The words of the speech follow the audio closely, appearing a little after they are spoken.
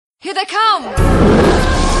Here they come!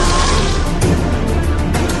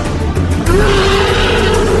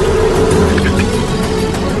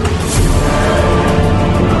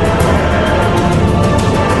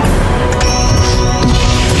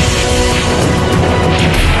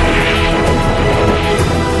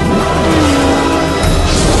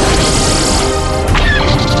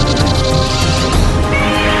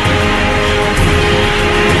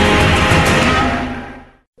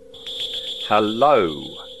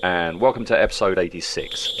 Hello, and welcome to episode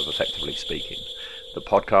 86 of Effectively Speaking, the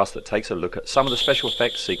podcast that takes a look at some of the special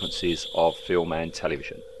effects sequences of film and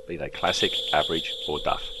television, be they classic, average, or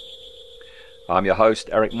duff. I'm your host,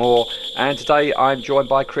 Eric Moore, and today I'm joined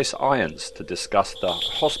by Chris Irons to discuss the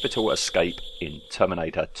hospital escape in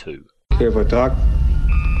Terminator 2. Hey, if I talk,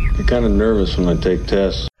 I get kind of nervous when I take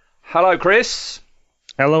tests. Hello, Chris.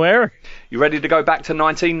 Hello, Eric. You ready to go back to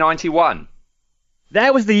 1991?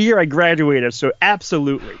 That was the year I graduated, so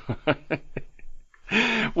absolutely.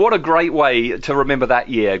 What a great way to remember that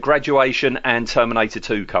year. Graduation and Terminator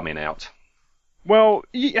 2 coming out. Well,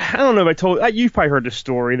 I don't know if I told you. You've probably heard the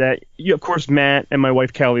story that, of course, Matt and my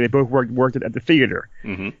wife Kelly, they both worked at the theater.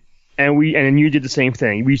 Mm-hmm. And you did the same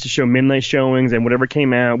thing. We used to show midnight showings, and whatever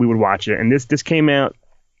came out, we would watch it. And this came out,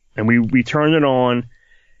 and we turned it on,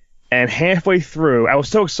 and halfway through, I was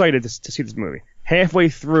so excited to see this movie. Halfway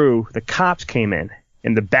through, the cops came in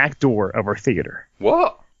the back door of our theater.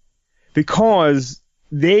 What? Because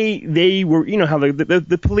they were, you know how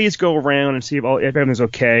the police go around and see if everything's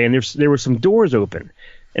okay, and there were some doors open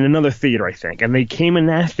in another theater, I think, and they came in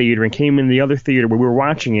that theater and came in the other theater where we were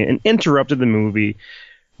watching it and interrupted the movie.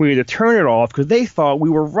 We had to turn it off because they thought we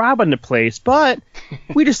were robbing the place, but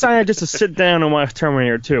we decided just to sit down and watch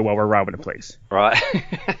Terminator 2 while we're robbing the place. Right.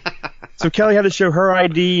 So Kelly had to show her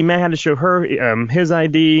ID, Matt had to show her his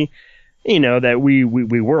ID. You know, that we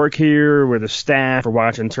work here, we're the staff, we're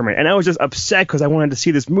watching Terminator. And I was just upset because I wanted to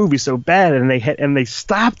see this movie so bad, and they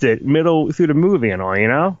stopped it middle through the movie and all, you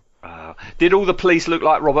know? Did all the police look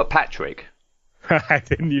like Robert Patrick? I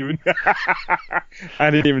didn't even,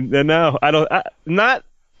 no, not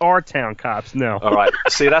our town cops, no. All right,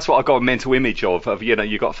 see, that's what I've got a mental image of, you know,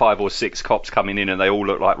 you got 5 or 6 cops coming in and they all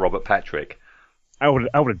look like Robert Patrick. I would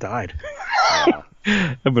have died.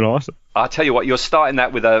 That'd been awesome. I'll tell you what, you're starting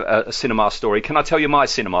that with a cinema story. Can I tell you my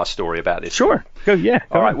cinema story about this? Sure. Go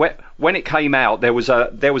All right. When it came out, there was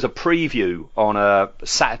a preview on a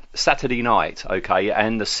Saturday night, okay,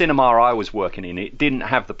 and the cinema I was working in, it didn't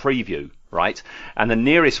have the preview, right? And the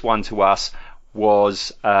nearest one to us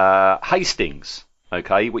was Hastings,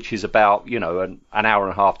 okay, which is about, you know, an hour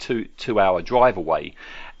and a half, 2-hour drive away.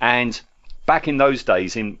 And back in those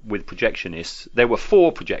days, with projectionists, there were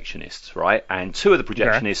 4 projectionists, right? And 2 of the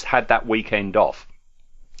projectionists had that weekend off.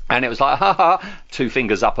 And it was like, 2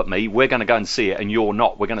 fingers up at me, we're going to go and see it, and you're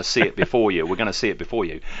not. We're going to see it before you. We're going to see it before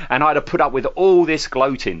you. And I had to put up with all this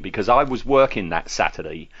gloating because I was working that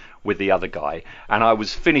Saturday with the other guy, and I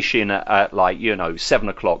was finishing at like, you know, 7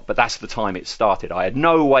 o'clock, but that's the time it started. I had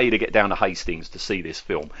no way to get down to Hastings to see this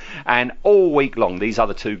film. And all week long, these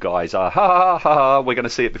other 2 guys are, we're going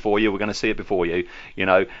to see it before you, we're going to see it before you, you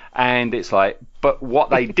know. And it's like, but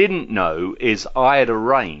what they didn't know is I had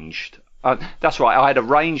arranged, that's right, I had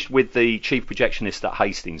arranged with the chief projectionist at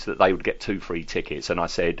Hastings that they would get 2 free tickets, and I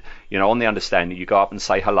said, you know, on the understanding you go up and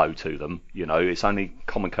say hello to them, you know, it's only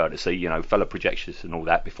common courtesy, you know, fellow projectionists and all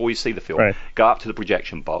that, before you see the film, right. Go up to the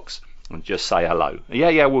projection box and just say hello.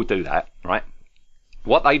 Yeah, we'll do that, right?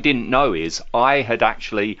 What they didn't know is I had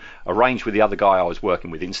actually arranged with the other guy I was working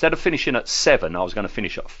with. Instead of finishing at 7, I was going to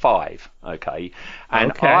finish at 5, okay?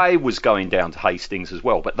 And I was going down to Hastings as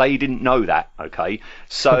well, but they didn't know that, okay?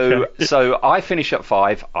 So I finish at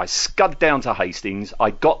 5, I scud down to Hastings, I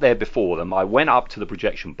got there before them, I went up to the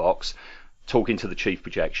projection box, talking to the chief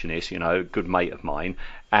projectionist, you know, good mate of mine,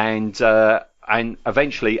 and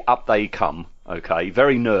eventually up they come. Okay,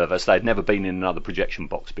 very nervous. They'd never been in another projection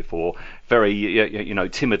box before. Very, you know,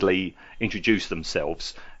 timidly introduced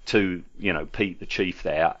themselves to, you know, Pete, the chief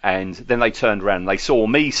there. And then they turned around and they saw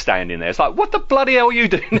me standing there. It's like, what the bloody hell are you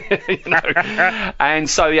doing there? You know? And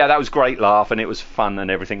so, yeah, that was a great laugh and it was fun and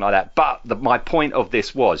everything like that. But my point of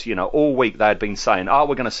this was, you know, all week they had been saying, oh,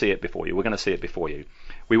 we're going to see it before you. We're going to see it before you.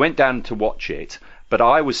 We went down to watch it, but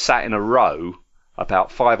I was sat in a row about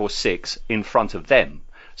 5 or 6 in front of them.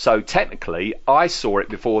 So technically, I saw it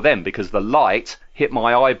before them because the light hit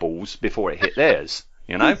my eyeballs before it hit theirs.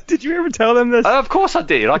 You know? Did you ever tell them this? Of course I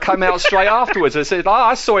did. I came out straight afterwards. I said,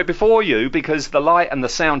 I saw it before you because the light and the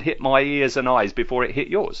sound hit my ears and eyes before it hit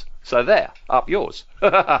yours. So there, up yours.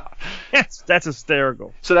 That's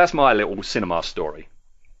hysterical. So that's my little cinema story.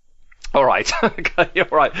 All right, okay,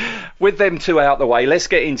 all right. With them two out the way, let's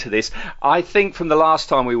get into this. I think from the last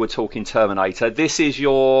time we were talking Terminator, this is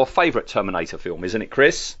your favourite Terminator film, isn't it,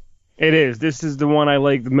 Chris? It is. This is the one I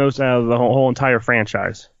like the most out of the whole entire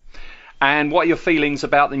franchise. And what are your feelings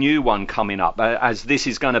about the new one coming up? As this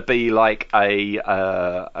is going to be like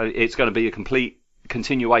it's going to be a complete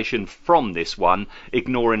continuation from this one,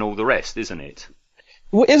 ignoring all the rest, isn't it?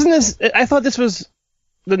 Well, isn't this? I thought this was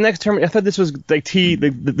the next term. I thought this was like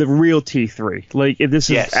the real T3. Like if this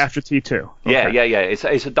is after T2. Okay. Yeah. It's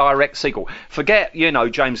a direct sequel. Forget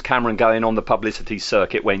James Cameron going on the publicity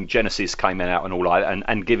circuit when Genesis came out and all that,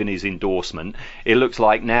 and giving his endorsement. It looks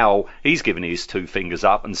like now he's given his two fingers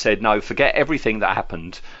up and said, no, forget everything that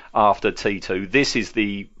happened after T2. This is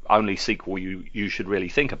the only sequel you should really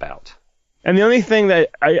think about. And the only thing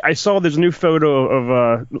that I saw, there's a new photo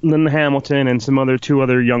of Linda Hamilton and two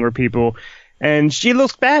other younger people. And she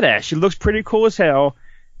looks badass. She looks pretty cool as hell.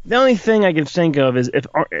 The only thing I can think of is if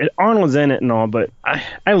Arnold's in it and all, but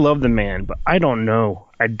I love the man, but I don't know.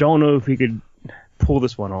 I don't know if he could pull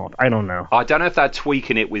this one off. I don't know. I don't know if they're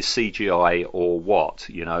tweaking it with CGI or what,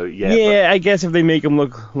 Yeah, I guess if they make him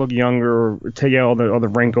look younger or take out all the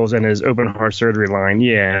wrinkles in his open heart surgery line,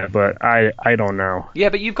 yeah, but I don't know. Yeah,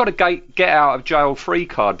 but you've got to get out of jail free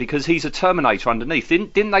card because he's a Terminator underneath.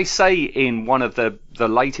 Didn't they say in one of the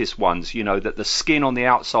latest ones, that the skin on the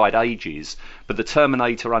outside ages, but the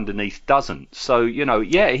Terminator underneath doesn't? So,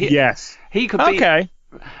 yes. He could be... Okay.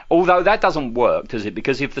 Although that doesn't work, does it?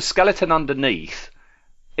 Because if the skeleton underneath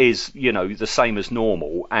is, the same as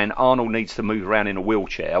normal, and Arnold needs to move around in a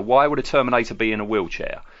wheelchair, why would a Terminator be in a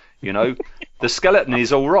wheelchair? The skeleton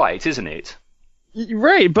is all right, isn't it?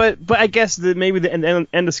 Right, but I guess that maybe the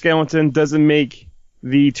endoskeleton doesn't make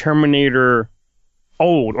the Terminator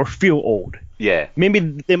old or feel old. Yeah. Maybe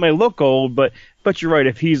they might look old, but you're right.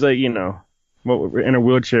 If he's like, in a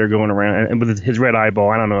wheelchair going around and with his red eyeball,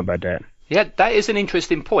 I don't know about that. Yeah, that is an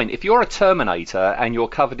interesting point. If you're a Terminator and you're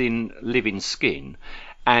covered in living skin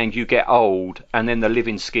and you get old and then the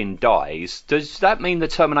living skin dies, does that mean the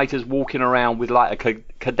Terminator's walking around with like a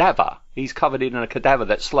cadaver? He's covered in a cadaver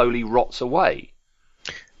that slowly rots away.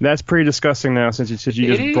 That's pretty disgusting now since you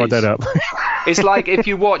just brought that up. It's like if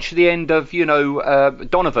you watch the end of,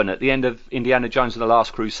 Donovan at the end of Indiana Jones and the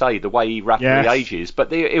Last Crusade, the way he rapidly ages,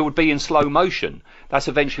 but it would be in slow motion. That's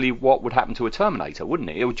eventually what would happen to a Terminator, wouldn't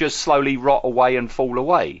it? It would just slowly rot away and fall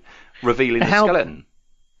away, revealing the skeleton.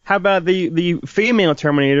 How about the female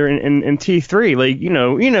Terminator in T3? Like,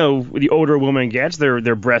 the older a woman gets,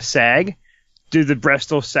 their breasts sag. Do the breasts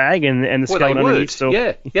still sag and the skeleton underneath still?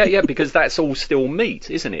 Yeah, because that's all still meat,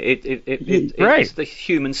 isn't it? It's the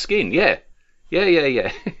human skin, yeah.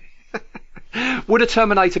 Would a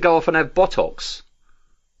Terminator go off and have Botox?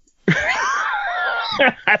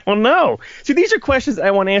 I don't know. See, these are questions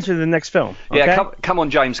I want to answer in the next film. Okay? Yeah, come on,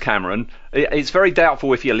 James Cameron. It's very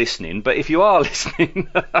doubtful if you're listening, but if you are listening,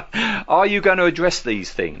 are you going to address these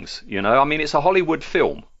things? It's a Hollywood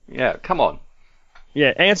film. Yeah, come on.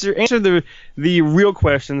 Yeah, answer the real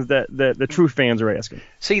questions that the true fans are asking.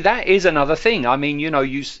 See, that is another thing. I mean, you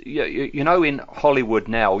in Hollywood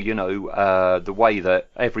now, the way that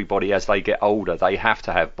everybody, as they get older, they have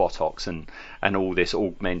to have Botox and all this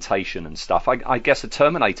augmentation and stuff. I guess a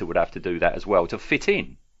Terminator would have to do that as well to fit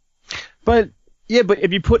in. But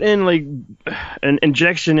if you put in like an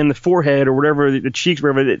injection in the forehead or whatever, the cheeks,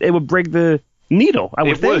 wherever, it would break the needle, I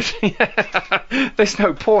would think. Yeah. There's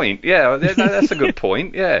no point. Yeah, that's a good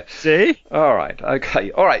point. Yeah. See? All right.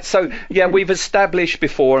 Okay. All right. So, yeah, we've established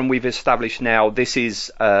before and we've established now this is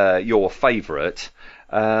your favourite.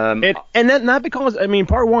 And that not because,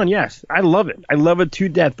 part one, yes, I love it. I love it to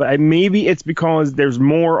death, but maybe it's because there's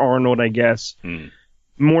more Arnold, I guess.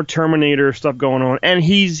 More Terminator stuff going on, and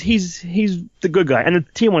he's the good guy. And the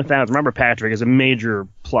T-1000, Robert Patrick, is a major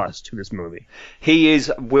plus to this movie. He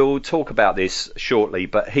is. We'll talk about this shortly,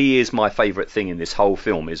 but he is my favourite thing in this whole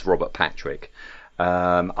film is Robert Patrick.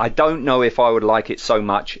 I don't know if I would like it so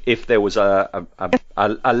much if there was a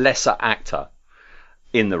lesser actor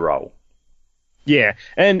in the role. Yeah,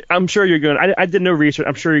 and I'm sure you're going. I did no research.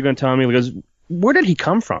 I'm sure you're going to tell me because where did he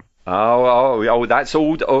come from? Oh, that's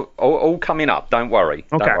all coming up. Don't worry.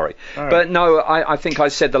 Okay. Don't worry. Right. But no, I think I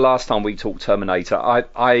said the last time we talked Terminator,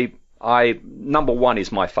 I number one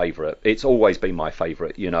is my favourite. It's always been my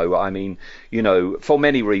favourite, for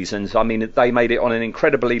many reasons. They made it on an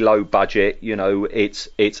incredibly low budget,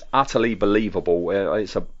 it's utterly believable.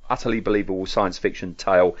 It's a utterly believable science fiction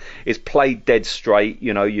tale. It's played dead straight,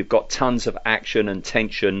 you've got tons of action and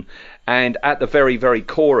tension, and at the very, very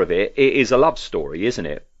core of it is a love story, isn't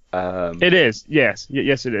it? It is, yes,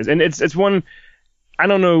 it is, and it's one. I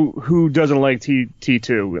don't know who doesn't like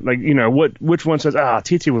T2. Like, you know, which one says,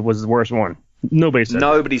 T2 was the worst one? Nobody says.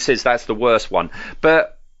 Nobody says that's the worst one.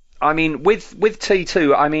 But I mean, with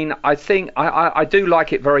T2, I mean, I think I do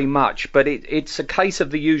like it very much, but it's a case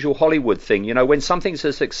of the usual Hollywood thing. You know, when something's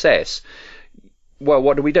a success, well,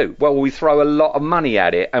 what do? Well, we throw a lot of money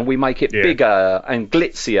at it and we make it bigger and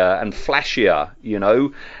glitzier and flashier, you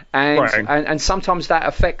know, and sometimes that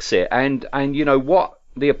affects it. And you know what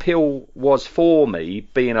the appeal was for me,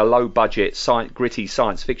 being a low-budget, gritty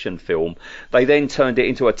science fiction film, they then turned it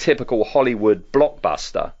into a typical Hollywood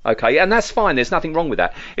blockbuster. Okay, and that's fine. There's nothing wrong with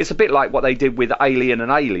that. It's a bit like what they did with Alien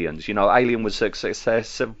and Aliens. You know, Alien was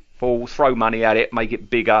successful. Throw money at it, make it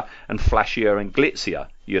bigger and flashier and glitzier.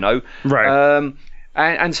 You know, right?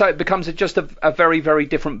 And so it becomes just a very, very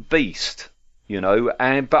different beast. You know,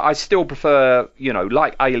 but I still prefer, you know,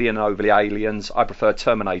 like Alien over the Aliens, I prefer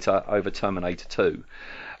Terminator over Terminator 2.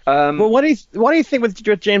 Well, what do you think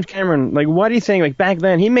with James Cameron? Like, why do you think, like, back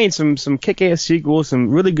then he made some kick-ass sequels,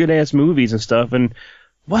 some really good-ass movies and stuff, and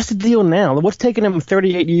what's the deal now? What's taking him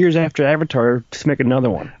 38 years after Avatar to make another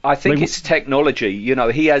one? I think it's technology. You know,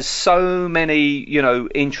 he has so many, you know,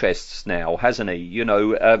 interests now, hasn't he? You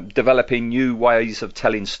know, developing new ways of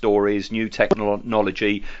telling stories, new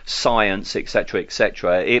technology, science, etc.,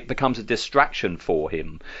 etc. It becomes a distraction for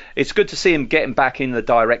him. It's good to see him getting back in the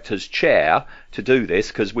director's chair to do this,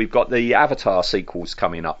 because we've got the Avatar sequels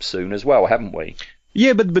coming up soon as well, haven't we?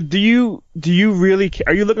 Yeah, but do you really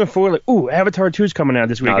are you looking forward, like, ooh, Avatar 2's coming out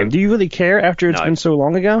this weekend? No. Do you really care after it's been so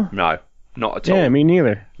long ago? No, not at all. Yeah, me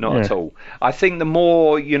neither. Not at all. I think the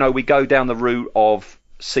more, you know, we go down the route of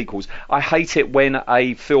sequels, I hate it when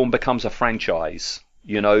a film becomes a franchise,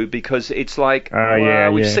 you know, because it's like,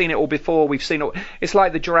 we've seen it all before, it's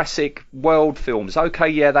like the Jurassic World films. Okay,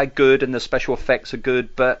 yeah, they're good and the special effects are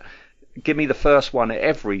good, but give me the first one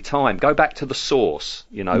every time. Go back to the source,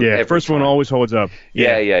 you know. Yeah, first one always holds up.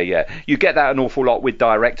 Yeah. You get that an awful lot with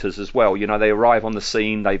directors as well. You know, they arrive on the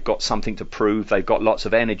scene, they've got something to prove, they've got lots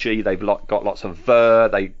of energy, they've got lots of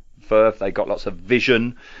they got lots of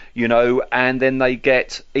vision, you know, and then they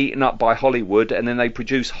get eaten up by Hollywood, and then they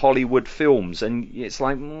produce Hollywood films, and it's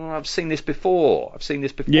like, I've seen this before.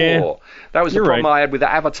 Yeah, that was the problem I had with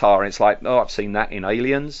Avatar, and it's like, I've seen that in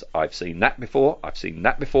Aliens, I've seen that before,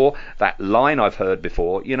 that line I've heard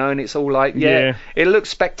before, you know, and it's all like, it looks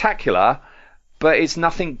spectacular, but it's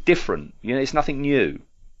nothing different, you know, it's nothing new.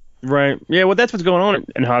 Right. Yeah, well, that's what's going on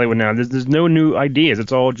in Hollywood now. There's no new ideas.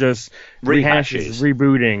 It's all just rehashes,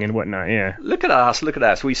 rebooting, and whatnot, yeah. Look at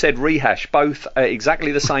us. We said rehash both at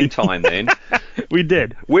exactly the same time then. We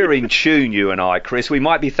did. We're in tune, you and I, Chris. We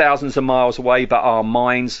might be thousands of miles away, but our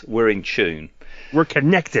minds, we're in tune. We're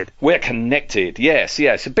connected. Yes.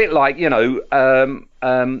 A bit like, you know,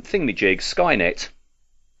 thingamajig, Skynet.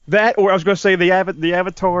 That, or I was going to say the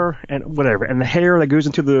Avatar and whatever, and the hair that goes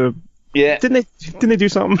into the... Yeah. Didn't they do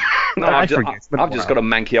something? No, I've just got a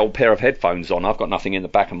manky old pair of headphones on. I've got nothing in the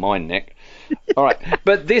back of mine, Nick. All right.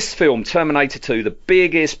 But this film, Terminator 2, the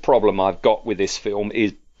biggest problem I've got with this film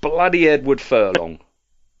is bloody Edward Furlong.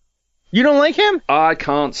 You don't like him? I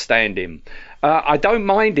can't stand him. I don't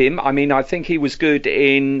mind him. I mean, I think he was good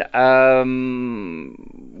in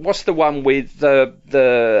what's the one with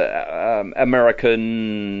the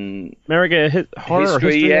American Horror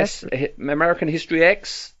History? Yes, American History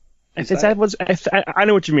X. I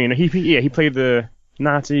know what you mean. He played the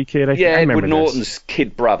Nazi kid. I Edward Norton's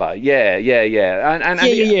kid brother. Yeah. And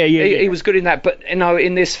he was good in that. But you know,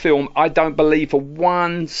 in this film, I don't believe for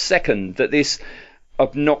 1 second that this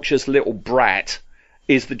obnoxious little brat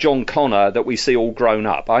is the John Connor that we see all grown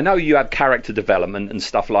up. I know you have character development and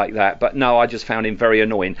stuff like that, but no, I just found him very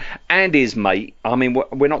annoying. And his mate, I mean,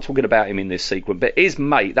 we're not talking about him in this sequence, but his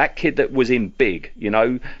mate, that kid that was in Big, you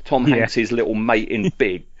know, Tom Hanks' little mate in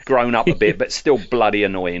Big, grown up a bit, but still bloody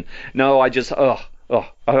annoying. No, I just, I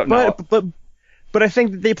don't know. But I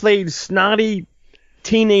think that they played snotty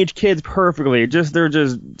teenage kids perfectly. They're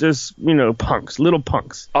just you know, punks, little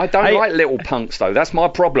punks. I don't like little punks though. That's my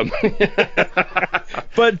problem.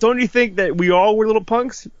 But don't you think that we all were little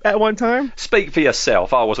punks at one time? Speak for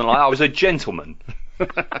yourself. I wasn't like. I was a gentleman.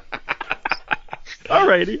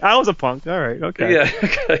 Alrighty, I was a punk. All right, okay. Yeah.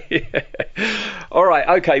 Okay. Yeah. All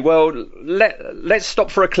right. Okay. Well, let's stop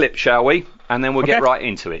for a clip, shall we? And then we'll get right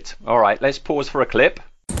into it. All right. Let's pause for a clip.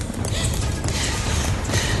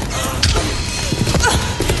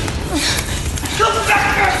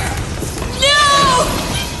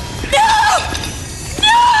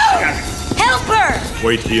 Help her!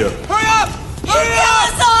 Wait here. Hurry up! Hurry up!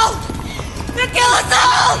 Kill us all! You kill us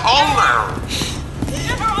all! Hold now.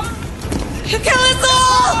 You kill us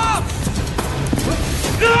all!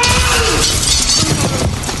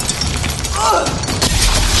 Mom,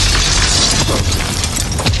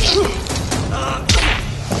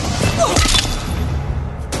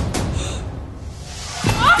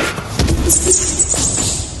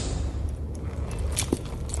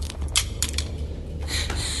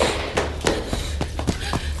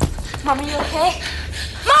 are you okay?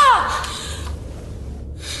 Mom!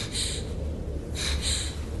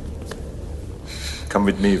 Come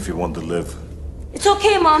with me if you want to live. It's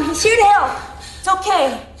okay, Mom. He's here to help. It's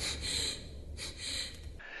okay.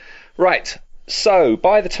 Right. So,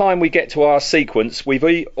 by the time we get to our sequence, we've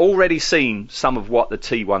already seen some of what the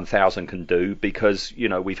T-1000 can do because, you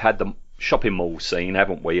know, we've had the shopping mall scene,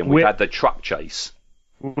 haven't we? And we've had the truck chase.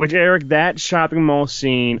 Which, Eric, that shopping mall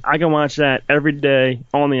scene, I can watch that every day,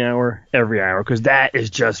 on the hour, every hour, because that is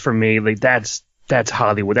just, for me, like, that's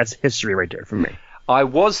Hollywood. That's history right there for me. I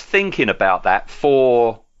was thinking about that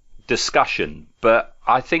for discussion, but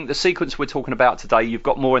I think the sequence we're talking about today, you've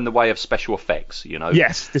got more in the way of special effects, you know?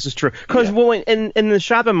 Yes, this is true. Because in the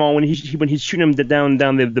shopping mall, when he's shooting him down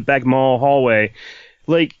the back mall hallway,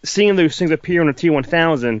 like, seeing those things appear on the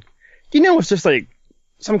T-1000, you know it's just like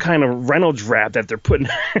some kind of Reynolds wrap that they're putting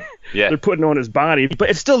they're putting on his body, but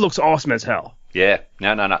it still looks awesome as hell. Yeah,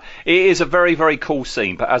 no. It is a very, very cool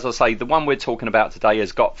scene, but as I say, the one we're talking about today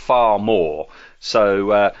has got far more.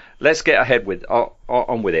 So let's get ahead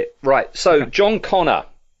on with it. Right, so John Connor,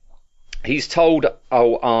 he's told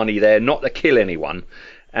Arnie there not to kill anyone,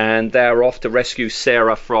 and they're off to rescue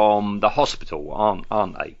Sarah from the hospital,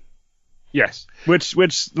 aren't they? Yes, which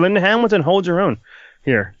Linda Hamilton holds her own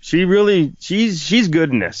here. She really, she's good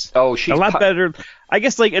in this. Oh, she's a lot better. I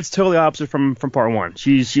guess like it's totally opposite from part one.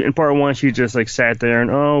 She in part one she just like sat there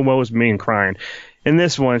and woe is me and crying. In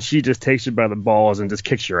this one, she just takes you by the balls and just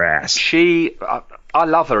kicks your ass. I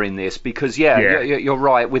love her in this because you're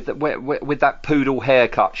right with that poodle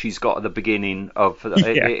haircut she's got at the beginning of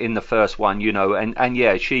in the first one, you know,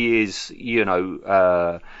 and she is, you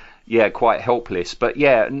know, quite helpless. But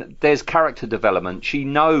there's character development. She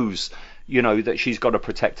knows, you know, that she's got to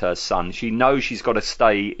protect her son. She knows she's got to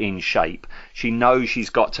stay in shape. She knows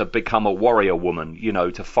she's got to become a warrior woman, you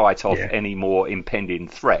know, to fight off any more impending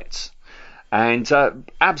threats. And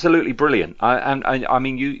absolutely brilliant. I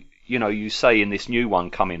mean, you know, you say in this new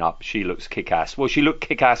one coming up, she looks kick-ass. Well, she looked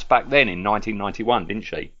kick-ass back then in 1991, didn't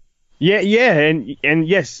she? Yeah, and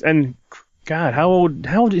yes, and God, how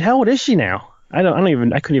old is she now? I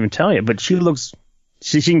couldn't even tell you, but she looks,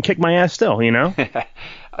 she can kick my ass still, you know.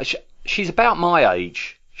 She's about my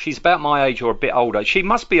age. She's about my age or a bit older. She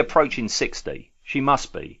must be approaching 60. She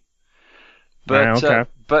must be. But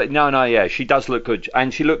but no, she does look good,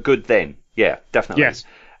 and she looked good then. Yeah, definitely. Yes.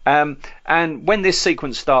 And when this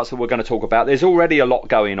sequence starts that we're going to talk about, there's already a lot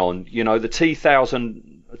going on. You know, the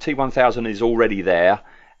T-1000 is already there,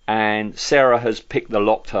 and Sarah has picked the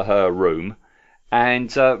lock to her room.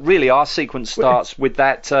 And really, our sequence starts with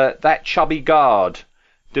that chubby guard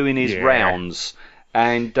doing his rounds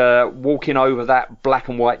and walking over that black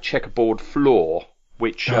and white checkerboard floor,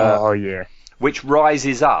 which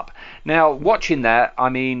rises up. Now, watching that, I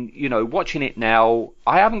mean, you know, watching it now,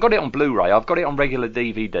 I haven't got it on Blu-ray. I've got it on regular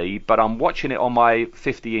DVD, but I'm watching it on my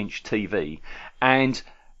 50-inch TV, and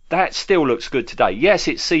that still looks good today. Yes,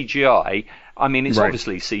 it's CGI. I mean, it's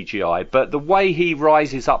obviously CGI, but the way he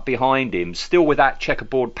rises up behind him, still with that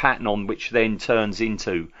checkerboard pattern on, which then turns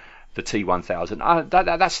into the T-1000,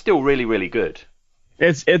 that's still really, really good.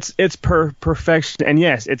 It's perfection, and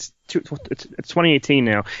yes, it's 2018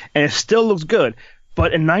 now, and it still looks good.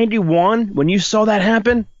 But in '91, when you saw that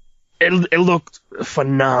happen, it looked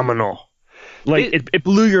phenomenal. Like it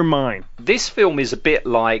blew your mind. This film is a bit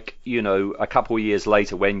like, you know, a couple of years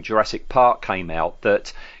later when Jurassic Park came out,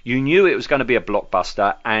 that you knew it was going to be a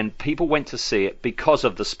blockbuster, and people went to see it because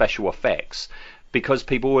of the special effects. Because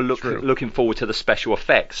people were looking forward to the special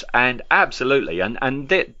effects, and absolutely, and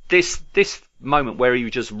this moment where he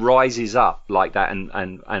just rises up like that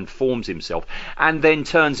and forms himself, and then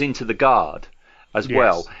turns into the guard as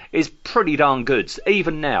well, is pretty darn good.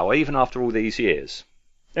 Even now, even after all these years.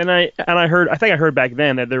 And I think I heard back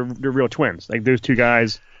then that they're real twins. Like those two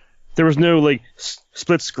guys, there was no like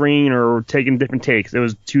split screen or taking different takes. It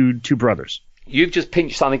was two brothers. You've just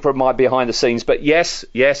pinched something from my behind the scenes, but yes,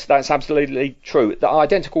 that's absolutely true. The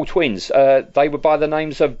identical twins, they were by the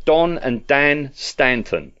names of Don and Dan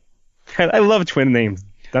Stanton. I love twin names,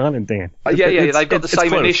 Don and Dan. They've got the same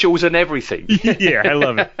close. Initials and everything. Yeah, I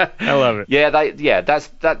love it. Yeah,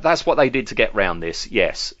 that's what they did to get round this.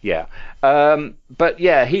 Yes, yeah. But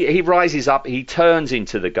yeah, he rises up, he turns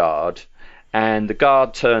into the guard, And the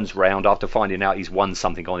guard turns round after finding out he's won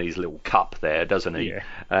something on his little cup there, doesn't he? Yeah.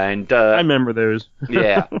 And I remember those.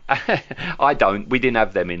 yeah, I don't. We didn't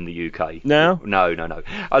have them in the UK. No? No.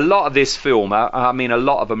 A lot of this film, I mean, a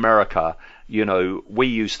lot of America, you know, we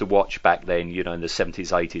used to watch back then, you know, in the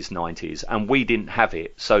 70s, 80s, 90s, and we didn't have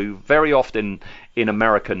it. So very often in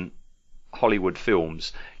American Hollywood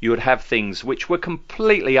films, you would have things which were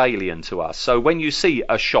completely alien to us. So when you see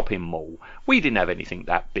a shopping mall, we didn't have anything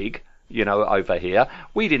that big. You know, over here,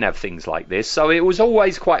 we didn't have things like this. So it was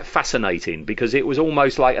always quite fascinating because it was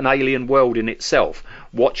almost like an alien world in itself,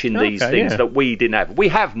 watching these things that we didn't have. We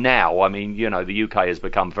have now. I mean, you know, the UK has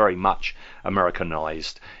become very much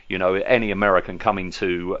Americanized. You know, any American coming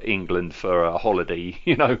to England for a holiday,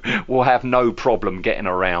 you know, will have no problem getting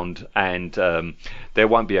around, and there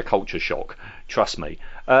won't be a culture shock. Trust me.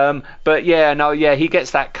 But he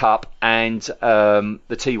gets that cup, and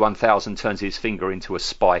the T-1000 turns his finger into a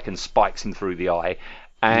spike and spikes him through the eye.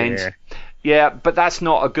 And but that's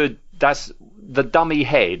not a good. That's the dummy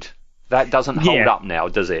head. That doesn't hold up now,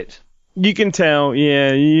 does it? You can tell.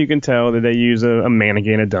 Yeah, you can tell that they use a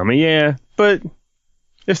mannequin, a dummy. Yeah, but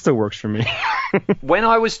it still works for me. When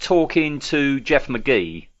I was talking to Jeff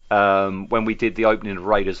McGee, when we did the opening of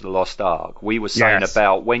Raiders of the Lost Ark, we were saying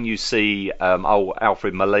about when you see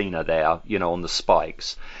Alfred Molina there, you know, on the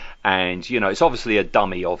spikes, and, you know, it's obviously a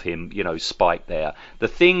dummy of him, you know, spiked there. The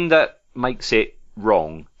thing that makes it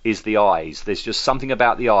wrong is the eyes. There's just something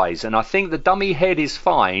about the eyes, and I think the dummy head is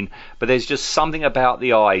fine, but there's just something about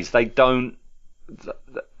the eyes. They don't...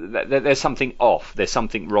 There's something off. There's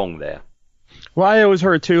something wrong there. Well, I always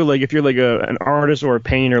heard too, like if you're like an artist or a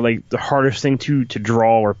painter, like the hardest thing to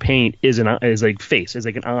draw or paint is like face, is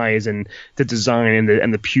like an eyes and the design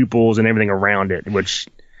and the pupils and everything around it, which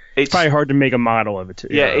it's probably hard to make a model of it too.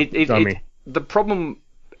 Yeah, the problem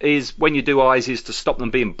is when you do eyes is to stop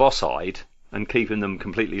them being boss-eyed and keeping them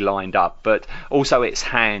completely lined up, but also it's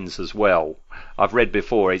hands as well. I've read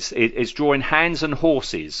before it's drawing hands and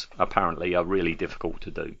horses apparently are really difficult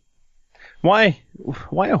to do. Why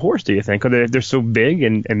a horse, do you think? They're so big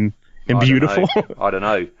and beautiful? I don't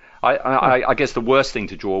know. I guess the worst thing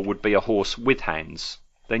to draw would be a horse with hands.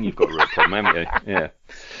 Then you've got a real problem, haven't you? Yeah.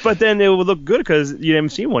 But then it would look good because you haven't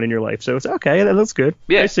seen one in your life, so it's okay. That looks good.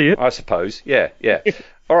 Yeah, I see it. I suppose. Yeah.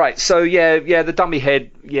 All right. So the dummy head.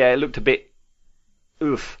 Yeah, it looked a bit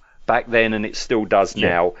oof back then, and it still does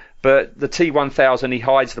now. But the T-1000, he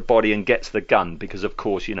hides the body and gets the gun because, of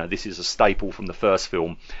course, you know, this is a staple from the first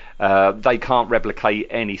film. They can't replicate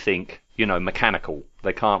anything, you know, mechanical.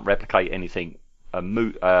 They can't replicate anything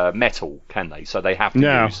metal, can they? So they have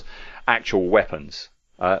to use actual weapons.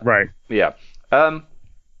 Right. Yeah.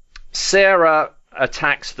 Sarah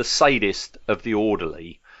attacks the sadist of the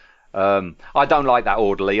orderly. I don't like that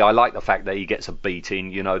orderly. I like the fact that he gets a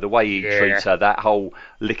beating, you know, the way he treats her, that whole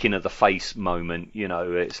licking of the face moment, you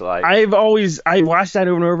know, it's like... I watched that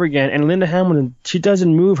over and over again, and Linda Hamilton, she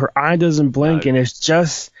doesn't move, her eye doesn't blink, and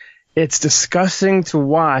it's disgusting to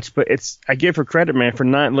watch, but I give her credit, man, for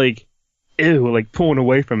not, like, pulling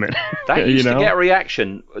away from it. That used to get a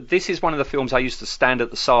reaction. This is one of the films I used to stand at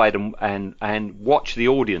the side and watch the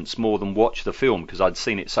audience more than watch the film because I'd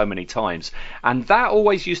seen it so many times. And that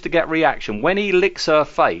always used to get reaction. When he licks her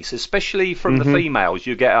face, especially from the females,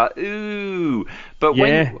 you get a ooh. But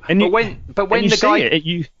when the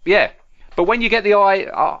guy But when you get the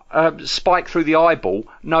eye spike through the eyeball,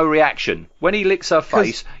 no reaction. When he licks her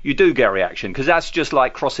face, you do get a reaction because that's just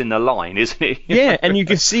like crossing the line, isn't it? Yeah, and you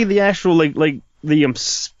can see the actual like the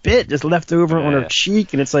spit just left over on her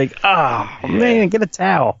cheek, and it's like, man, get a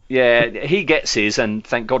towel. Yeah, he gets his, and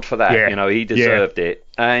thank God for that. You know, he deserved it.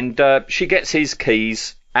 And she gets his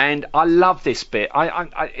keys. And I love this bit.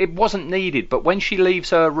 It wasn't needed, but when she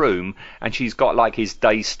leaves her room and she's got like his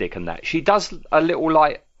day stick and that, she does a little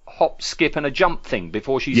like hop, skip, and a jump thing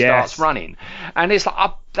before she starts running, and it's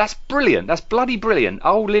like that's brilliant. That's bloody brilliant.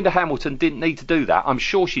 Oh, Linda Hamilton didn't need to do that. I'm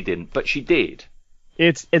sure she didn't, but she did.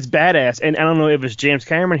 It's badass, and I don't know if it's James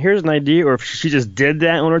Cameron. Here's an idea, or if she just did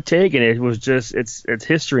that on her take, and it was just it's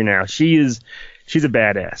history now. She's a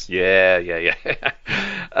badass. Yeah.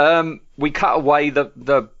 We cut away.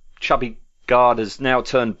 The chubby guard has now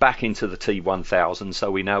turned back into the T-1000,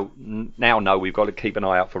 so we now know we've got to keep an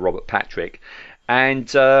eye out for Robert Patrick.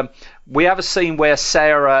 And we have a scene where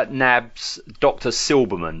Sarah nabs Dr.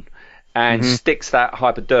 Silberman and sticks that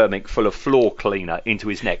hypodermic full of floor cleaner into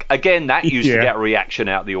his neck. Again, that used to get a reaction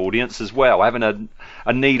out of the audience as well, having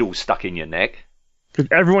a needle stuck in your neck. Because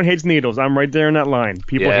everyone hates needles. I'm right there in that line.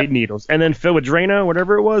 People hate needles. And then Phil with Drano,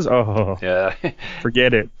 whatever it was,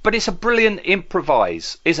 forget it. But it's a brilliant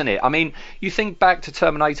improvise, isn't it? I mean, you think back to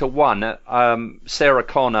Terminator 1, Sarah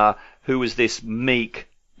Connor, who was this meek,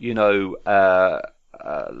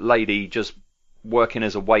 lady just working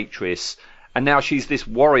as a waitress, and now she's this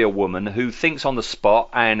warrior woman who thinks on the spot,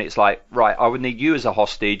 and it's like, right, I would need you as a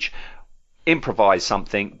hostage, improvise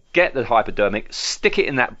something, get the hypodermic, stick it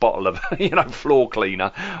in that bottle of floor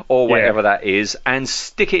cleaner or whatever that is, and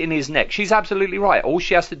stick it in his neck. She's absolutely right. All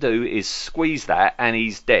she has to do is squeeze that and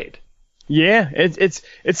he's dead. Yeah, it's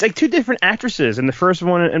like two different actresses in the first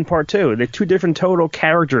one and part two. They're two different total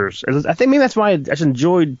characters. I think maybe that's why I just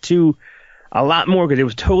enjoyed two a lot more, because it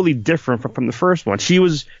was totally different from the first one. She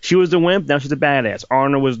was the wimp, now she's the badass.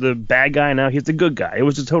 Arnold was the bad guy, now he's the good guy. It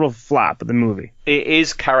was a total flop of the movie. It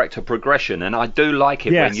is character progression, and I do like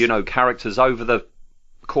it when, characters over the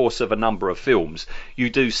course of a number of films, you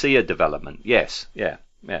do see a development. Yes, yeah.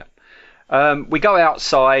 We go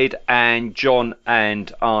outside, and John and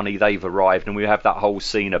Arnie, they've arrived, and we have that whole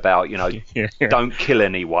scene about, don't kill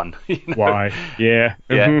anyone. Why? Yeah.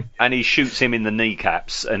 Yeah. Mm-hmm. And he shoots him in the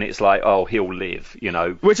kneecaps, and it's like, oh, he'll live,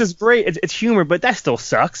 Which is great. It's humor, but that still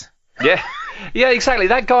sucks. Yeah. Yeah, exactly.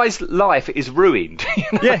 That guy's life is ruined.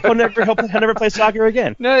 Yeah, he'll never play soccer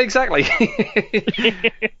again. No, exactly.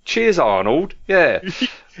 Cheers, Arnold. Yeah.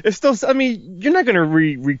 It's still, you're not going to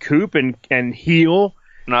recoup and heal.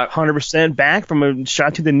 No. 100% back from a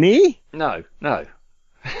shot to the knee? No. Might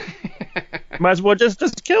as well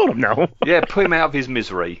just kill him now. Yeah, put him out of his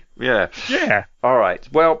misery. Yeah. Yeah. All right.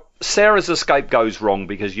 Well, Sarah's escape goes wrong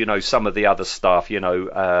because, some of the other staff,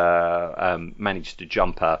 managed to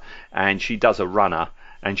jump her, and she does a runner,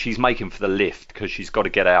 and she's making for the lift because she's got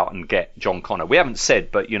to get out and get John Connor. We haven't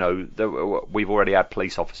said, but, we've already had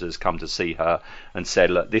police officers come to see her and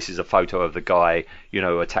said, look, this is a photo of the guy,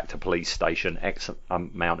 who attacked a police station X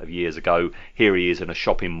amount of years ago. Here he is in a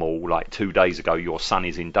shopping mall like 2 days ago. Your son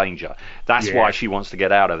is in danger. That's why she wants to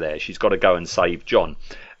get out of there. She's got to go and save John.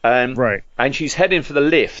 Right. And she's heading for the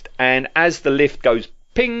lift. And as the lift goes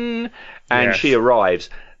ping and she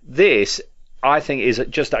arrives, this, I think, is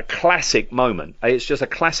just a classic moment. It's just a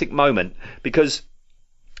classic moment because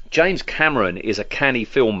James Cameron is a canny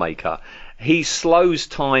filmmaker. He slows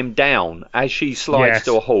time down as she slides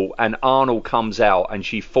to a halt, and Arnold comes out and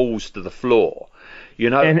she falls to the floor.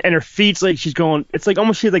 And her feet's like she's going. It's like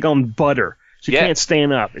almost she's like on butter. She can't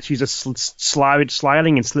stand up. She's just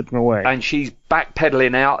sliding and slipping away. And she's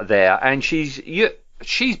backpedaling out there, and she's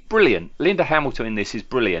brilliant. Linda Hamilton in this is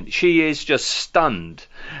brilliant. She is just stunned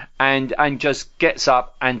and just gets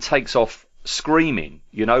up and takes off screaming,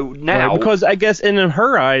 now. Right, because I guess in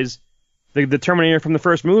her eyes, the Terminator from the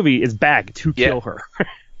first movie is back to kill her.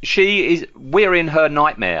 We're in her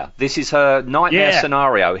nightmare. This is her nightmare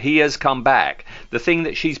scenario. He has come back. The thing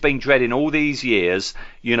that she's been dreading all these years,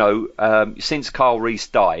 since Carl Reese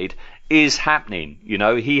died, is happening.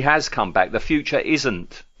 He has come back. The future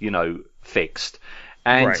isn't, fixed.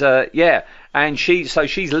 And and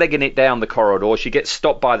she's legging it down the corridor. She gets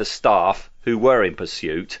stopped by the staff who were in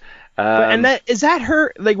pursuit. Is that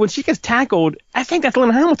her? Like when she gets tackled, I think that's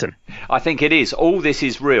Linda Hamilton. I think it is. All this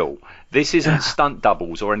is real. This isn't stunt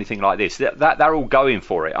doubles or anything like this. They're all going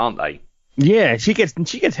for it, aren't they? Yeah, she gets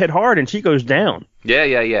hit hard and she goes down.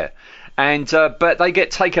 Yeah. And but they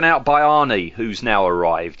get taken out by Arnie, who's now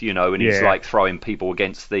arrived, and he's like throwing people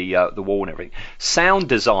against the wall and everything. Sound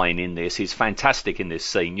design in this is fantastic in this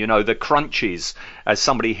scene. The crunches as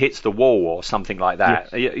somebody hits the wall or something like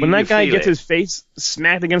that. Yeah. When that guy gets his face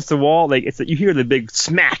smacked against the wall, like you hear the big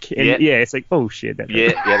smack, and it's like, oh shit.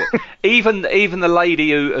 Yeah. Even the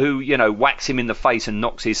lady who whacks him in the face and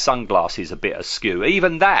knocks his sunglasses a bit askew.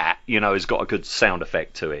 Even that has got a good sound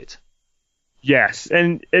effect to it. Yes,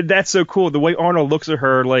 and that's so cool. The way Arnold looks at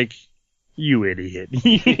her like, you idiot.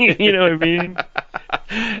 You know what I mean?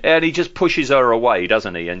 And he just pushes her away,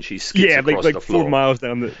 doesn't he? And she skids across the floor. 4 miles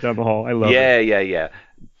down the hall. I love it. Yeah.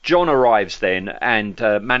 John arrives then and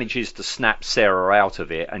manages to snap Sarah out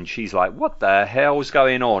of it. And she's like, what the hell's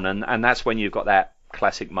going on? And that's when you've got that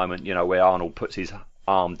classic moment, where Arnold puts his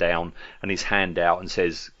arm down and his hand out and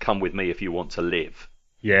says, come with me if you want to live.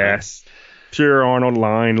 Yes. Pure Arnold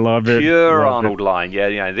line, love it. Pure Arnold line,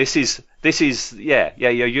 yeah. This is,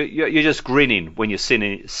 You're just grinning when you're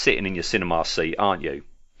sitting in your cinema seat, aren't you?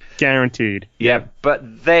 Guaranteed. Yeah,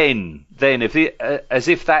 but then as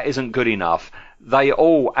if that isn't good enough, they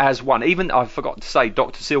all as one. Even I forgot to say,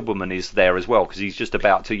 Dr. Silberman is there as well because he's just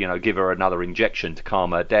about to, give her another injection to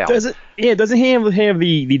calm her down. Doesn't he have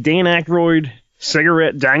the Dan Aykroyd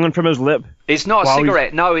cigarette dangling from his lip? It's not a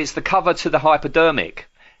cigarette. No, it's the cover to the hypodermic.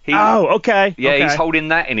 Okay. Yeah, okay. He's holding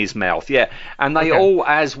that in his mouth, yeah. And they all,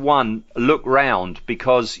 as one, look round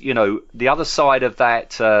because, the other side of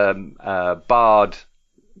that barred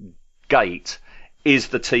gate is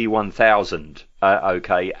the T-1000,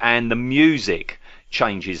 okay, and the music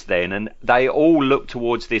changes then, and they all look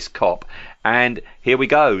towards this cop. And here we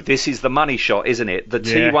go. This is the money shot, isn't it? The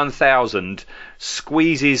T-1000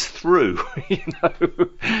 squeezes through,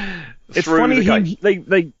 It's through funny. the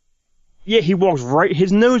gate. He walks right.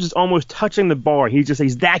 His nose is almost touching the bar.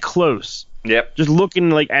 He's that close. Yep. Just looking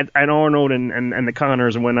like at Arnold and the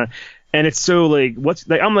Connors and whatnot. And it's so like,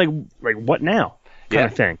 I'm like what now? Kind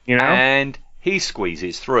of thing, And he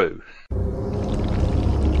squeezes through.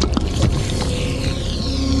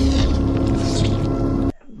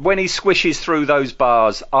 When he squishes through those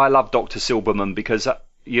bars, I love Dr. Silberman because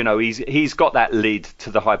he's got that lid to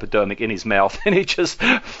the hypodermic in his mouth, and it just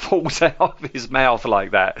falls out of his mouth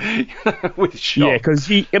like that with shock. Yeah, because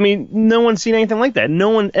no one's seen anything like that. No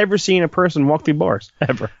one ever seen a person walk through bars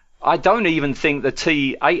ever. I don't even think the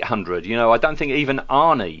T-800. I don't think even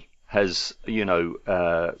Arnie has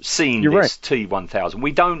seen this T-1000.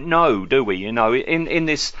 We don't know, do we? In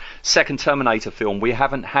this second Terminator film, we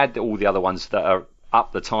haven't had all the other ones that are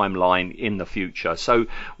up the timeline in the future, so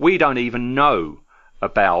we don't even know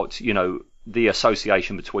about the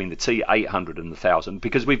association between the T-800 and the 1000,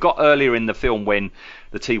 because we've got earlier in the film when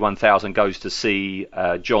the T-1000 goes to see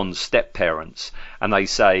John's step-parents, and they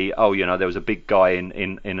say, there was a big guy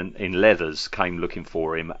in leathers came looking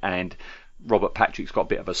for him, and Robert Patrick's got a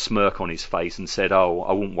bit of a smirk on his face and said, I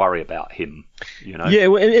wouldn't worry about him. Yeah,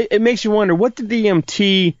 well, it makes you wonder, what did the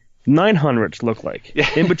T-900s look like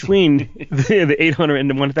in between the 800 and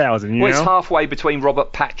the 1000? Well, it's halfway between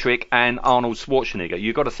Robert Patrick and Arnold Schwarzenegger.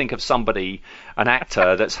 You've got to think of somebody, an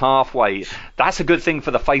actor that's halfway. That's a good thing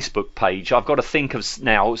for the Facebook page. I've got to think of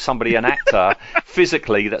now somebody, an actor,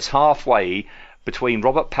 physically that's halfway between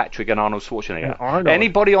Robert Patrick and Arnold Schwarzenegger.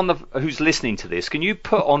 Anybody who's listening to this, can you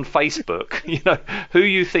put on Facebook, who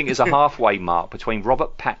you think is a halfway mark between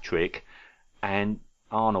Robert Patrick and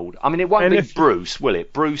Arnold? I mean, it won't be Bruce, will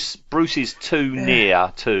it? Bruce is too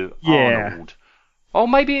near to Arnold. Or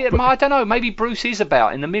maybe I don't know. Maybe Bruce is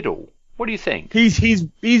about in the middle. What do you think? He's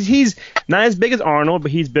not as big as Arnold, but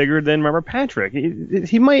he's bigger than Robert Patrick.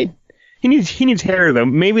 He needs hair though.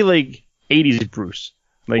 Maybe like 80s Bruce.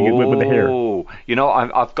 With the hair. Oh,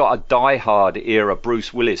 I've got a die-hard era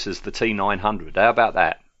Bruce Willis as the T-900. How about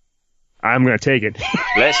that? I'm going to take it.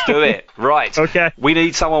 Let's do it. Right. Okay. We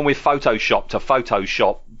need someone with Photoshop to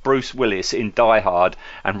Photoshop Bruce Willis in Die Hard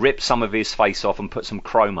and rip some of his face off and put some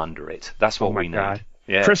chrome under it. That's what we need. God.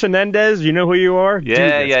 Yeah. Chris Hernandez, you know who you are?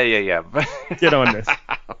 Yeah. Get on this.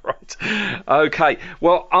 Right. Okay.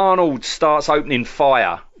 Well, Arnold starts opening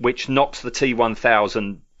fire, which knocks the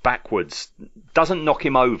T-1000 backwards. Doesn't knock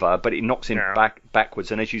him over, but it knocks him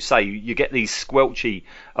backwards. And as you say, you get these squelchy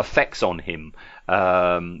effects on him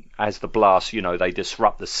as the blast, they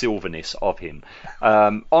disrupt the silverness of him.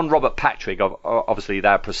 On Robert Patrick, obviously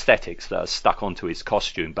they're prosthetics that are stuck onto his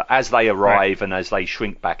costume, but as they arrive and as they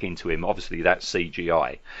shrink back into him, obviously that's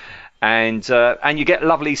CGI. And you get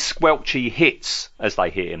lovely squelchy hits as they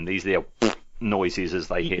hit him. These little noises as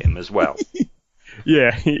they hit him as well.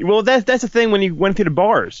 Yeah, well, that's the thing when you went through the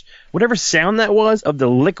bars. Whatever sound that was of the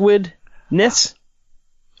liquidness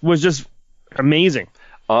was just amazing.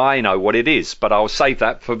 I know what it is, but I'll save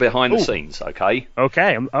that for behind the scenes, okay?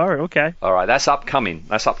 Okay, all right, okay. All right, that's upcoming.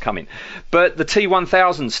 But the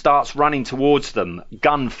T-1000 starts running towards them,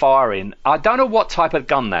 gun firing. I don't know what type of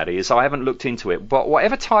gun that is. I haven't looked into it. But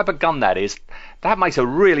whatever type of gun that is, that makes a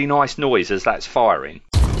really nice noise as that's firing.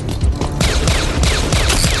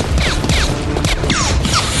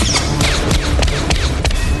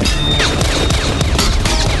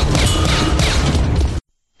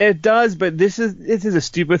 It does, but this is a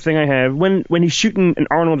stupid thing I have. When he's shooting and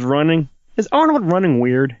Arnold's running, is Arnold running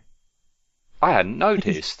weird? I hadn't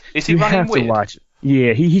noticed. Is he running weird? You have to watch it.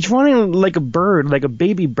 Yeah, he's running like a bird, like a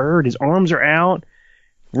baby bird. His arms are out,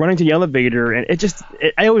 running to the elevator, and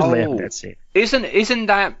I always laugh at that scene.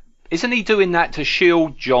 Isn't he doing that to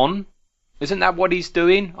shield John? Isn't that what he's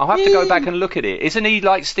doing? I'll have to go back and look at it. Isn't he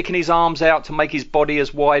like sticking his arms out to make his body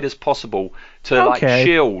as wide as possible to like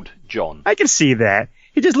shield John? I can see that.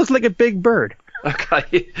 He just looks like a big bird.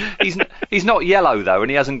 Okay. He's not yellow though, and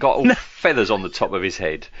he hasn't got all feathers on the top of his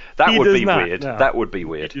head. That would be weird. No. That would be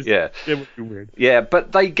weird. It would be weird. Yeah,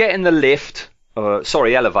 but they get in the lift.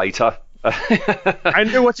 Elevator. I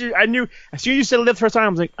knew as soon as you said lift first time, I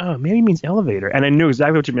was like, oh, maybe he means elevator, and I knew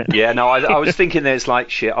exactly what you meant. Yeah, no, I was thinking that it's like,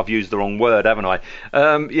 shit, I've used the wrong word, haven't I?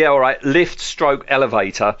 Yeah, all right, lift stroke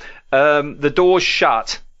elevator. The door's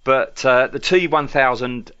shut, but the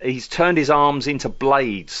T-1000, he's turned his arms into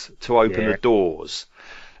blades to open the doors.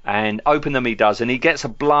 And open them he does, and he gets a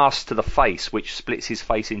blast to the face, which splits his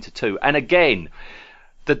face into two. And again,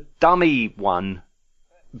 the dummy one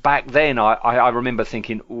back then, I remember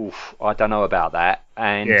thinking, oof, I don't know about that.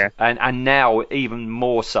 And now, even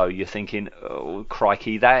more so, you're thinking, oh,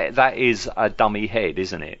 crikey, that is a dummy head,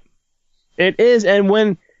 isn't it? It is, and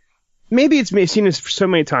when... Maybe it's seen this so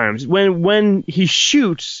many times. When he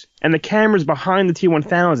shoots and the camera's behind the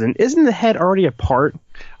T-1000, isn't the head already apart?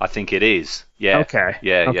 I think it is. Yeah. Okay.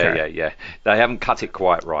 Yeah. They haven't cut it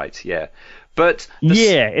quite right. Yeah. But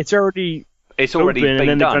it's already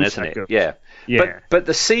been done, isn't it? Goes. Yeah. But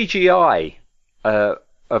the CGI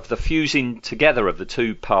of the fusing together of the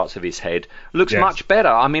two parts of his head looks much better.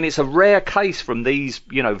 I mean, it's a rare case from these,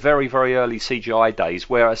 very, very early CGI days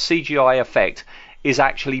where a CGI effect is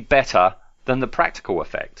actually better than the practical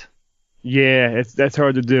effect. Yeah, that's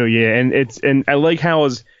hard to do. Yeah, and I like how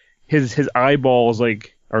his eyeballs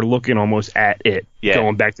are looking almost at it,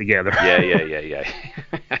 going back together. Yeah.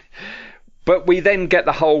 But we then get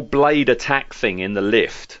the whole blade attack thing in the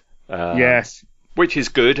lift. Yes, which is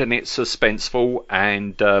good and it's suspenseful,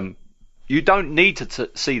 and you don't need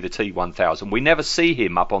to see the T-1000. We never see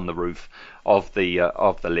him up on the roof of the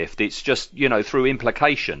lift. It's just through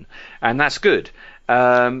implication, and that's good.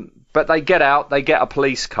 But they get out, they get a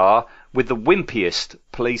police car with the wimpiest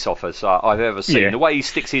police officer I've ever seen. The way he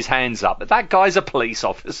sticks his hands up, but that guy's a police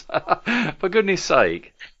officer, for goodness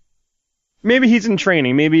sake. Maybe he's in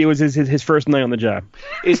training. Maybe it was his first night on the job.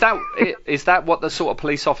 Is that what the sort of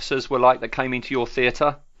police officers were like that came into your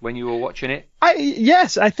theatre when you were watching it?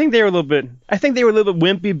 Yes, I think they were a little bit. I think they were a little bit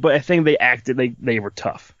wimpy, but I think they acted like they were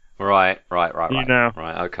tough. Right. Right.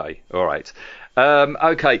 Okay. All right.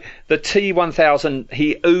 Okay. The T-1000,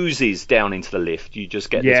 he oozes down into the lift. You just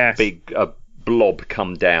get this big blob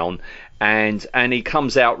come down, and he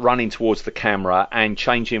comes out running towards the camera and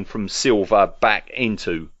changing from Silver back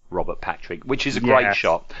into Robert Patrick, which is a great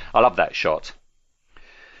shot. I love that shot.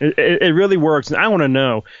 It really works, and I want to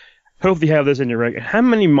know. Hopefully you have this in your record. How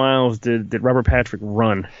many miles did Robert Patrick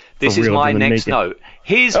run? This is my next note.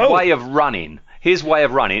 His way of running is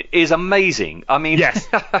amazing. I mean,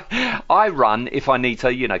 I run if I need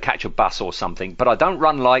to, catch a bus or something, but I don't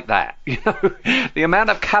run like that. The amount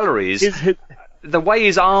of calories, the way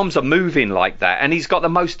his arms are moving like that, and he's got the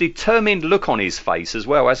most determined look on his face as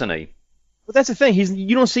well, hasn't he? But that's the thing.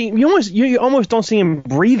 You almost don't see him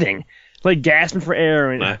breathing, like gasping for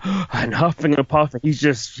air and huffing and puffing. He's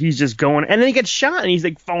just going, and then he gets shot and he's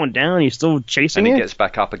falling down. And he's still chasing and he gets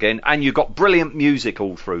back up again. And you've got brilliant music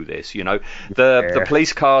all through this. The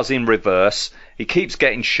police car's in reverse. He keeps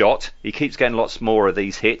getting shot. He keeps getting lots more of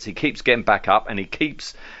these hits. He keeps getting back up, and he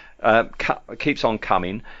keeps on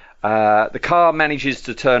coming. The car manages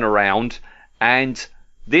to turn around, and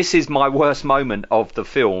this is my worst moment of the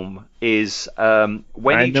film, is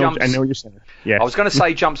when he jumps... I know what you're saying. Yeah. I was going to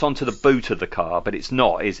say jumps onto the boot of the car, but it's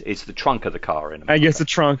not. It's the trunk of the car. I guess the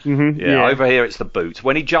trunk. Mm-hmm. Yeah, over here it's the boot.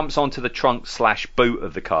 When he jumps onto the trunk/boot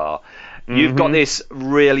of the car, you've got this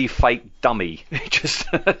really fake dummy.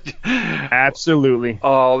 Absolutely.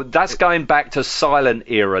 Oh, that's going back to silent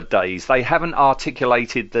era days. They haven't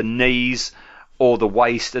articulated the knees or the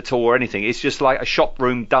waist at all or anything. It's just like a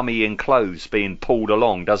shop-room dummy in clothes being pulled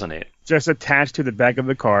along, doesn't it? Just attached to the back of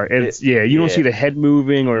the car. You don't see the head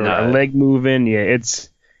moving or a leg moving. Yeah, it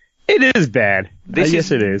is bad. Yes,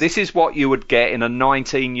 it is. This is what you would get in a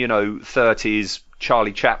 30s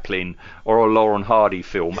Charlie Chaplin or a Laurel Hardy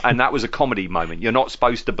film, and that was a comedy moment. You're not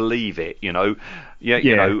supposed to believe it,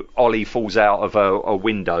 Ollie falls out of a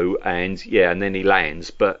window and then he lands,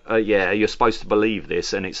 but you're supposed to believe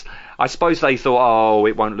this, and I suppose they thought,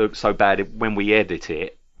 it won't look so bad when we edit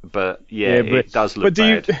it, but it does look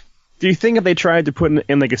bad. Do you think if they tried to put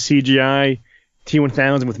in like a CGI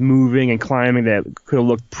T-1000 with moving and climbing, that could have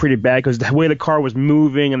looked pretty bad because the way the car was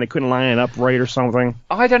moving and they couldn't line it up right or something?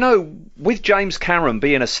 I don't know. With James Cameron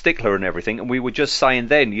being a stickler and everything, and we were just saying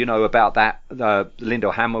then, about that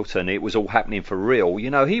Linda Hamilton, it was all happening for real.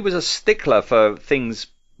 He was a stickler for things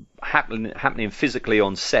happening physically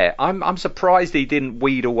on set. I'm surprised he didn't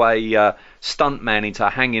weed away stuntman into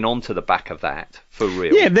hanging onto the back of that for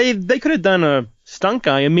real. Yeah, they could have done a stunt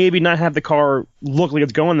guy and maybe not have the car look like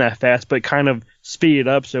it's going that fast, but kind of speed it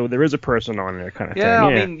up so there is a person on there kind of thing. Yeah,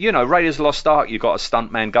 I mean, Raiders of the Lost Ark, you've got a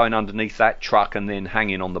stuntman going underneath that truck and then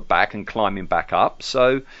hanging on the back and climbing back up.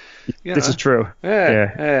 So this is true.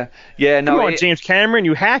 Yeah. No, come on, James Cameron,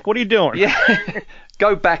 you hack. What are you doing? Yeah.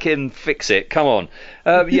 Go back and fix it. Come on.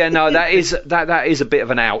 That is a bit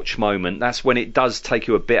of an ouch moment. That's when it does take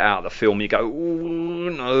you a bit out of the film. You go, ooh,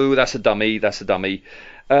 no, that's a dummy.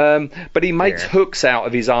 But he makes hooks out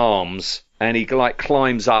of his arms and he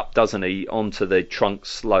climbs up, doesn't he, onto the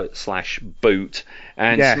trunk/boot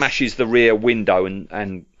and smashes the rear window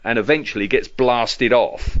and eventually gets blasted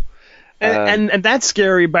off. And that's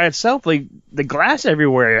scary by itself. Like the glass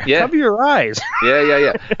everywhere. Yeah. Cover your eyes.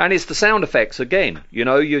 Yeah. And it's the sound effects again.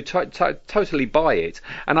 You totally buy it.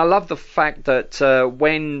 And I love the fact that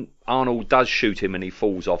when Arnold does shoot him and he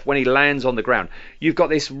falls off, when he lands on the ground, you've got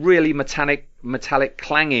this really metallic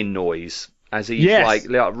clanging noise as he's like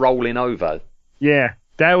rolling over. Yeah,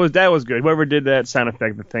 that was good. Whoever did that sound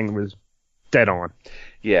effect, the thing was dead on.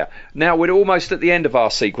 Yeah. Now we're almost at the end of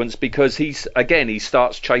our sequence because he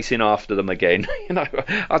starts chasing after them again.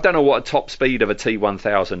 I don't know what a top speed of a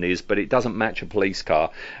T1000 is, but it doesn't match a police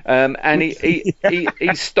car. And he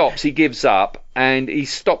stops, he gives up, and he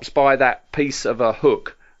stops by that piece of a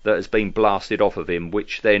hook that has been blasted off of him,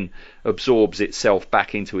 which then absorbs itself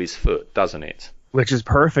back into his foot, doesn't it? Which is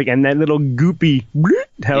perfect, and that little goopy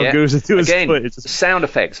how it goes into his foot. It's just... sound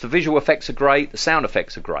effects. The visual effects are great. The sound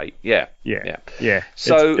effects are great. Yeah.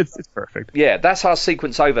 So it's perfect. Yeah, that's our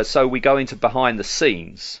sequence over. So we go into behind the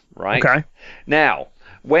scenes, right? Okay. Now,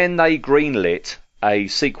 when they greenlit a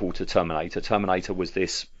sequel to Terminator was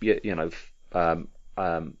this,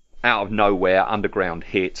 out of nowhere underground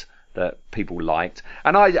hit that people liked,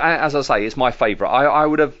 and I as I say, it's my favourite. I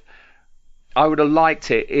would have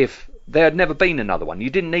liked it if there had never been another one. You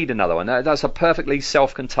didn't need another one. That's a perfectly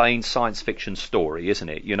self-contained science fiction story, isn't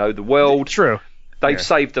it? The world. True. They've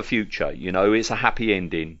saved the future. It's a happy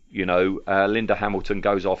ending. Linda Hamilton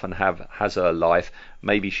goes off and has her life.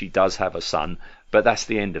 Maybe she does have a son, but that's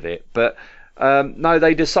the end of it. But no,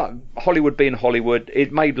 they decide. Hollywood being Hollywood,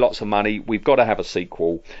 it made lots of money. We've got to have a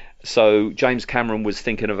sequel. So James Cameron was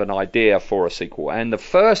thinking of an idea for a sequel, and the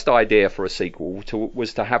first idea for a sequel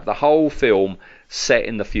was to have the whole film set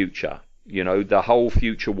in the future. The whole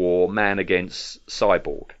future war, man against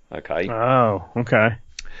cyborg. Okay. Oh, okay.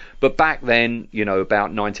 But back then,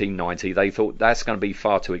 about 1990, they thought that's going to be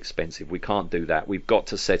far too expensive. We can't do that. We've got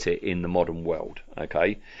to set it in the modern world.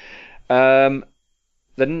 Okay. So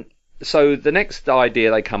the next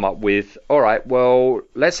idea they come up with, all right, well,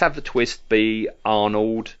 let's have the twist be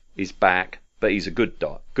Arnold is back, but he's a good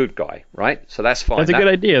guy, right? So that's fine. That's a good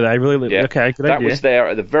idea. I really okay. Good idea. That was there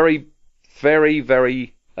at the very, very,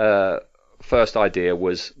 very first idea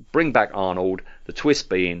was bring back Arnold. The twist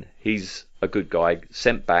being he's a good guy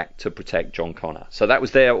sent back to protect John Connor. So that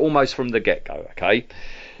was there almost from the get-go. Okay.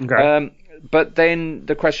 But then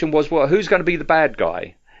the question was, well, who's going to be the bad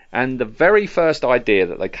guy? And the very first idea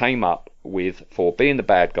that they came up with for being the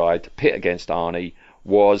bad guy to pit against Arnie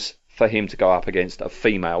was for him to go up against a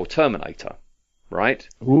female Terminator, right?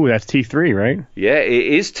 Ooh, that's T3, right? Yeah, it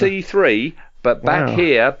is T3, but back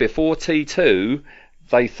here, before T2,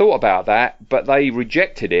 they thought about that, but they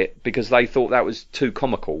rejected it because they thought that was too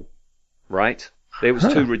comical, right? It was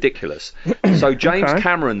too ridiculous. So James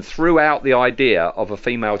Cameron threw out the idea of a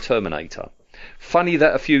female Terminator. Funny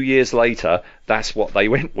that a few years later, that's what they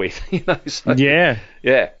went with, So, yeah.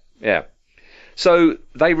 So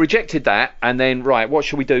they rejected that, and then, right, what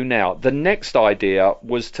should we do now? The next idea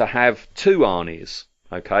was to have two Arnies,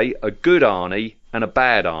 okay? A good Arnie and a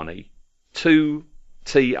bad Arnie. Two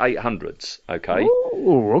T800s, okay?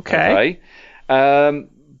 Ooh, okay.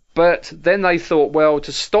 But then they thought, well,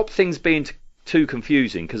 to stop things being too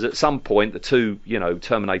confusing, because at some point the two,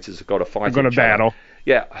 Terminators have got to fight each other. They're going to battle.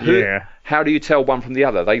 Yeah. How do you tell one from the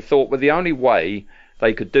other? They thought, well, the only way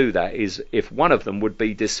they could do that is if one of them would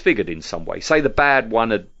be disfigured in some way. Say the bad one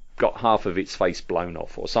had got half of its face blown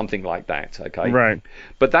off or something like that, okay? Right.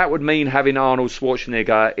 But that would mean having Arnold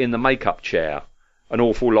Schwarzenegger in the makeup chair an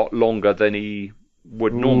awful lot longer than he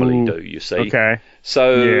would normally do, you see. Okay.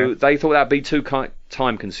 So they thought that'd be too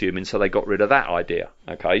time consuming, so they got rid of that idea,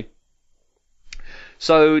 okay?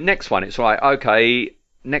 So next one, it's like, okay,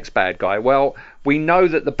 next bad guy. Well, we know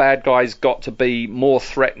that the bad guy's got to be more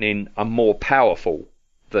threatening and more powerful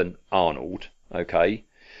than Arnold, okay?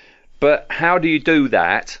 But how do you do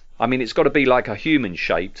that? I mean, it's got to be like a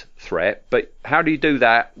human-shaped threat, but how do you do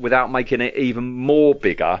that without making it even more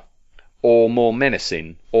bigger or more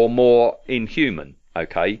menacing or more inhuman,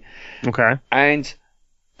 okay? Okay. And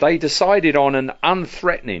they decided on an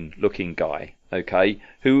unthreatening-looking guy, okay,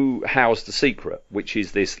 who housed the secret, which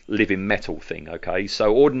is this living metal thing, okay?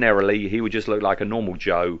 So ordinarily, he would just look like a normal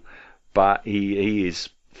Joe, but he is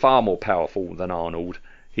far more powerful than Arnold.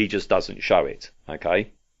 He just doesn't show it, okay?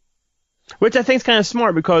 Which I think is kind of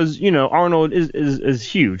smart because, Arnold is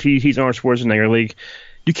huge. He's Arnold Schwarzenegger. Like,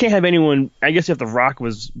 you can't have anyone. I guess if The Rock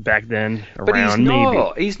was back then around, but he's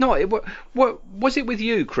not. Maybe. He's not. What was it with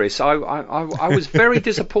you, Chris? I was very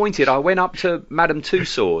disappointed. I went up to Madame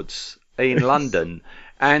Tussauds in London,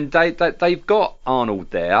 and they've got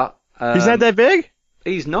Arnold there. He's not that big?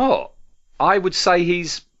 He's not. I would say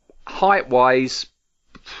he's height-wise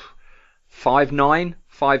 5'9",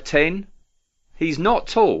 5'10", He's not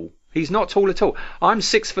tall. He's not tall at all. I'm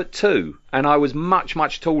 6'2", and I was much,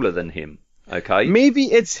 much taller than him. Okay.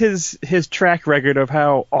 Maybe it's his track record of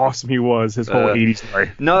how awesome he was his whole 80s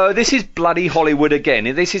life. No, this is bloody Hollywood again.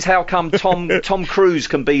 This is how come Tom Cruise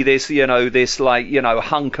can be this, this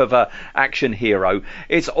hunk of a action hero.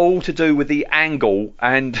 It's all to do with the angle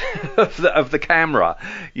and of the camera.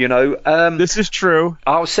 This is true.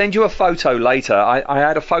 I'll send you a photo later. I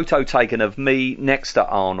had a photo taken of me next to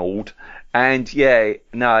Arnold, and yeah,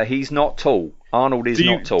 no, he's not tall. Arnold is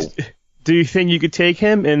not tall. Do you think you could take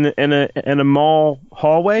him in a mall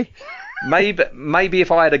hallway? Maybe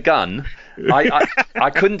if I had a gun,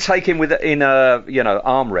 I couldn't take him in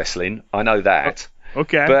arm wrestling. I know that.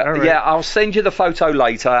 Okay. But all right. yeah, I'll send you the photo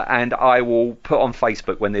later, and I will put on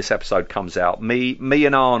Facebook when this episode comes out. Me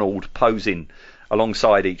and Arnold posing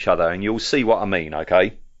alongside each other, and you'll see what I mean.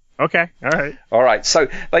 Okay. Okay, all right. All right, so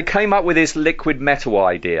they came up with this liquid metal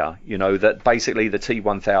idea, that basically the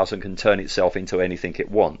T-1000 can turn itself into anything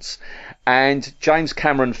it wants. And James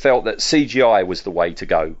Cameron felt that CGI was the way to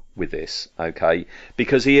go with this, okay,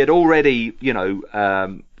 because he had already,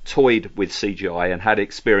 toyed with CGI and had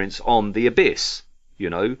experience on The Abyss,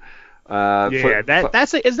 isn't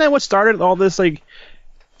that what started all this,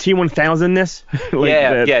 T-1000-ness?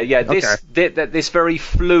 This very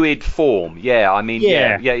fluid form. Yeah, I mean,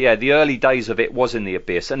 yeah. The early days of it was in The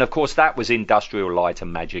Abyss, and of course that was Industrial Light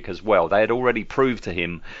and Magic as well. They had already proved to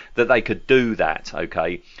him that they could do that.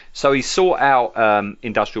 Okay, so he sought out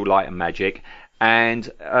Industrial Light and Magic,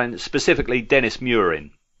 and specifically Dennis Murin,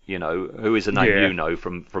 who is a name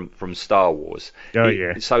from Star Wars.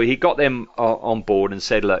 So he got them on board and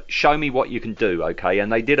said, look, show me what you can do. Okay,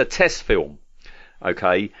 and they did a test film.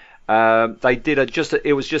 Okay, they did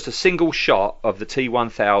it was just a single shot of the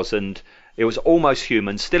T-1000. It was almost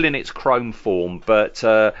human, still in its chrome form, but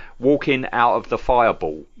walking out of the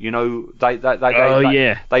fireball. They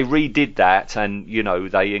redid that,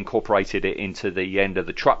 and they incorporated it into the end of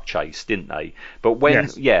the truck chase, didn't they? But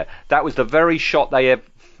that was the very shot they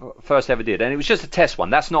first ever did, and it was just a test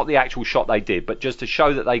one. That's not the actual shot they did, but just to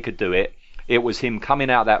show that they could do it. It was him coming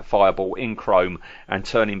out of that fireball in chrome and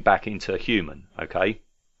turning back into a human, okay?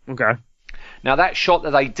 Okay. Now, that shot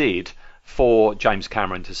that they did for James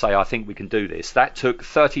Cameron to say, I think we can do this, that took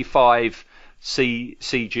 35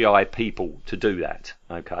 CGI people to do that,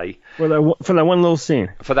 okay? For that one little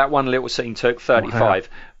scene? For that one little scene took 35. Wow.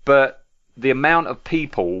 But the amount of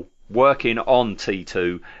people working on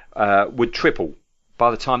T2 would triple.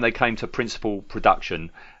 By the time they came to principal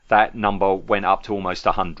production, that number went up to almost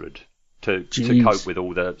 100. To cope with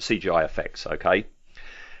all the CGI effects, okay?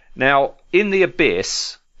 Now, in The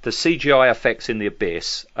Abyss, the CGI effects in The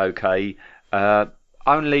Abyss, okay,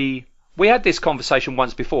 we had this conversation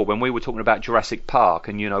once before when we were talking about Jurassic Park,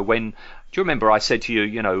 and, do you remember I said to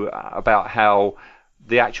you, about how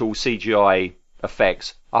the actual CGI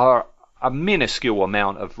effects are a minuscule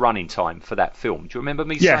amount of running time for that film. Do you remember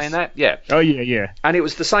me saying that? Yeah. Oh, yeah. And it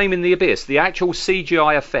was the same in The Abyss. The actual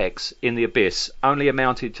CGI effects in The Abyss only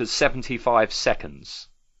amounted to 75 seconds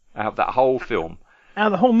out of that whole film. Out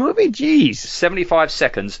of the whole movie? Jeez. 75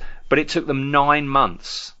 seconds, but it took them 9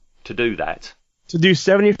 months to do that. To do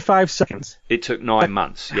 75 seconds? It took 9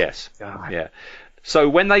 months, yes. God. Yeah. So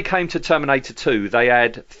when they came to Terminator 2, they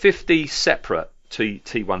had 50 separate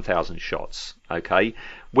T-1000 shots, okay,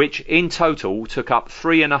 which in total took up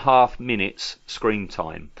 3.5 minutes screen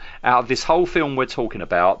time. Out of this whole film we're talking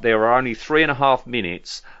about, there are only 3.5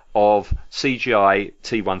 minutes of CGI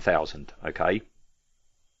T-1000, okay?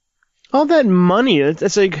 All that money,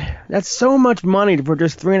 that's so much money for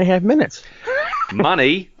just 3.5 minutes.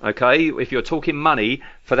 Money, okay, if you're talking money,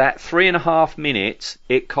 for that 3.5 minutes,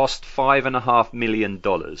 it cost $5.5 million.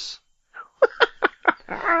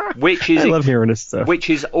 I love hearing this stuff. Which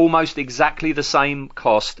is almost exactly the same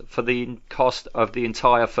cost for the cost of the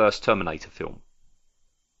entire first Terminator film.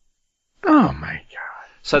 Oh my God!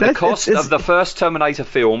 So the cost of the first Terminator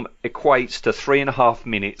film equates to 3.5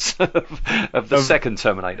 minutes of the second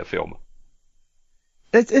Terminator film.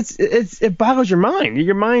 It boggles your mind.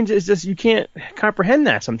 Your mind is just, you can't comprehend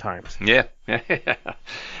that sometimes. Yeah.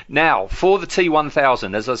 Now, for the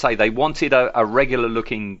T-1000, as I say, they wanted a regular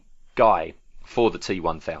looking guy for the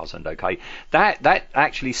T-1000, okay? That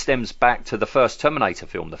actually stems back to the first Terminator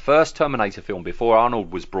film. The first Terminator film, before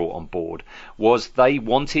Arnold was brought on board, was they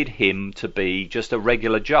wanted him to be just a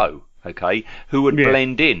regular Joe, okay, who would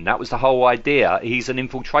blend in. That was the whole idea. He's an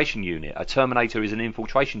infiltration unit. A Terminator is an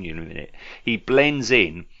infiltration unit. He blends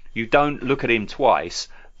in. You don't look at him twice,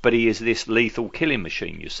 but he is this lethal killing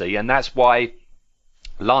machine, you see, and that's why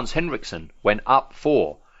Lance Henriksen went up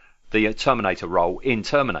for the Terminator role in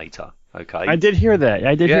Terminator. Okay. I did hear that.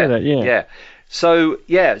 Yeah. So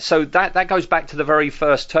that goes back to the very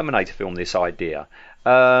first Terminator film, this idea.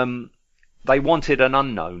 They wanted an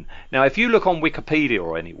unknown. Now, if you look on Wikipedia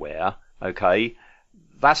or anywhere, okay,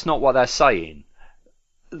 that's not what they're saying.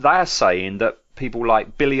 They're saying that people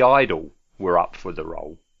like Billy Idol were up for the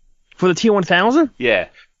role. For the T-1000? Yeah.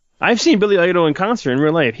 I've seen Billy Idol in concert in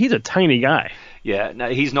real life. He's a tiny guy. Yeah, no,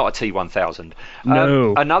 he's not a T-1000.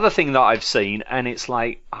 No. Another thing that I've seen, and it's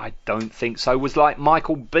like, I don't think so, was like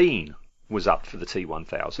Michael Biehn was up for the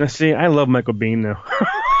T-1000. See, I love Michael Biehn, though.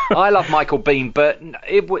 I love Michael Biehn, but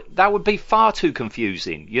that would be far too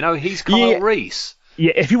confusing. You know, he's Kyle Reese.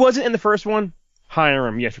 Yeah, if he wasn't in the first one, hire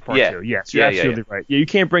him. Yes, for part two. Yes, you're absolutely right. Yeah, you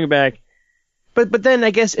can't bring it back. But then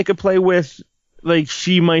I guess it could play with, like,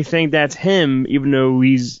 she might think that's him, even though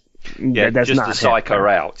he's that's just not to psych her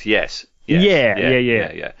out. Yes.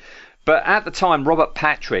 Yeah. But at the time, Robert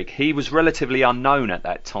Patrick, he was relatively unknown at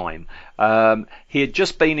that time. He had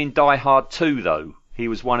just been in Die Hard 2, though. He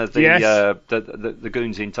was one of the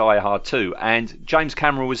goons in Die Hard 2, and James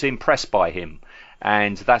Cameron was impressed by him,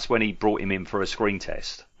 and that's when he brought him in for a screen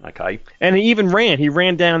test. Okay. And he even ran. He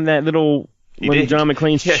ran down that little when John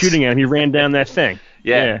McClane's shooting at him. He ran down that thing.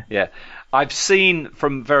 Yeah. I've seen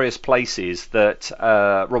from various places that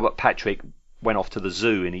Robert Patrick went off to the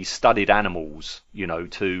zoo and he studied animals, you know,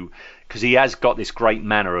 because he has got this great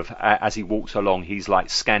manner of, as he walks along, he's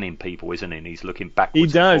like scanning people, isn't he? And he's looking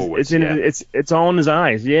backwards. He does. And forwards. It's all in his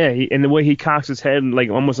eyes. Yeah, and the way he cocks his head,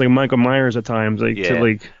 like almost like Michael Myers at times, to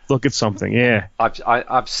like look at something. Yeah.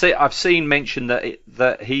 I've seen mention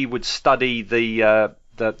that he would study the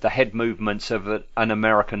head movements of an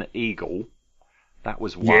American eagle. That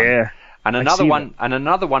was one. Yeah. And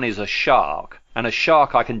another one is a shark. And a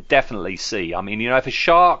shark I can definitely see. I mean, you know, if a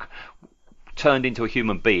shark turned into a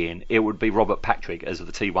human being, it would be Robert Patrick as the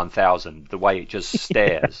T-1000, the way it just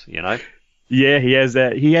stares, you know? Yeah, he has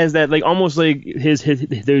that like almost like his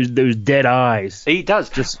those dead eyes. He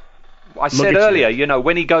does. I said earlier, you know,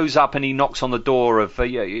 when he goes up and he knocks on the door of,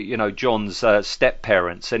 you know, John's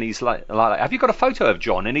step-parents, and he's like, have you got a photo of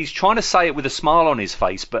John? And he's trying to say it with a smile on his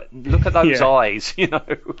face, but look at those eyes, you know.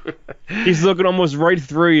 He's looking almost right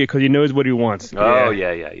through you because he knows what he wants. Oh,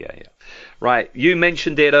 yeah. Right, you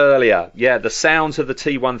mentioned it earlier. Yeah, the sounds of the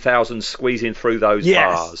T-1000 squeezing through those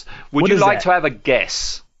bars. Would you like to have a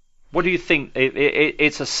guess? What do you think?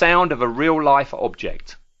 It's a sound of a real-life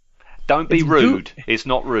object. Don't be rude. It's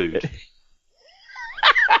not rude.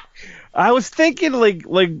 I was thinking like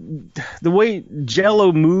the way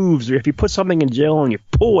Jell-O moves, or if you put something in Jell-O and you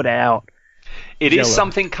pull it out. It is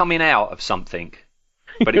something coming out of something,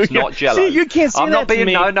 but it's not Jell-O. See, you can't say that to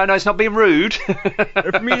me. No, it's not being rude.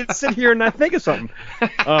 For me to sit here and not think of something.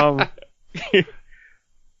 I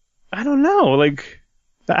don't know.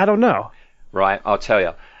 I don't know. Right, I'll tell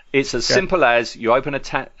you. It's as simple as you open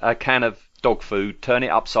a can of dog food, turn it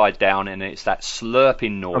upside down, and it's that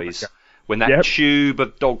slurping noise when that tube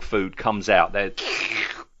of dog food comes out.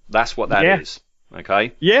 That's what that is.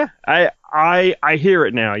 Okay. Yeah, I hear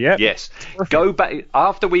it now. Yeah. Yes. Go back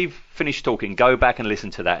after we've finished talking. Go back and listen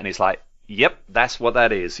to that, and it's like, yep, that's what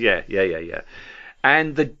that is. Yeah.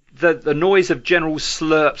 And the noise of general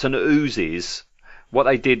slurps and oozes. What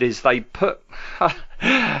they did is they put.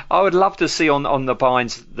 I would love to see on the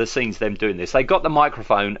behind the scenes them doing this. They got the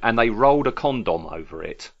microphone and they rolled a condom over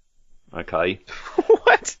it. Okay.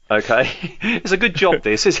 What? Okay. It's a good job,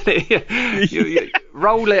 this, isn't it? You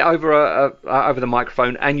roll it over the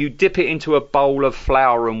microphone and you dip it into a bowl of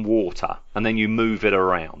flour and water, and then you move it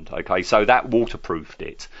around. Okay, so that waterproofed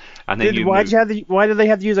it. And then why do they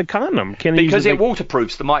have to use a condom? Because it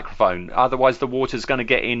waterproofs the microphone. Otherwise, the water's going to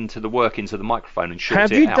get into the workings of the microphone and short it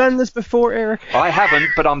out. Have you done this before, Eric? I haven't,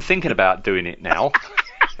 but I'm thinking about doing it now.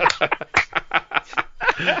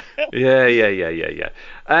 Yeah.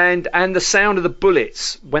 And the sound of the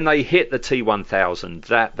bullets when they hit the T-1000,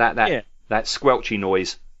 that squelchy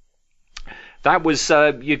noise. That was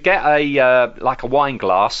you get like a wine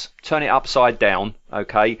glass, turn it upside down,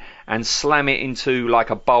 okay, and slam it into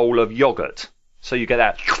like a bowl of yogurt, so you get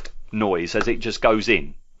that noise as it just goes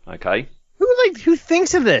in, okay. Who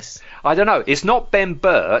thinks of this? I don't know. It's not Ben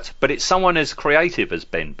Burt, but it's someone as creative as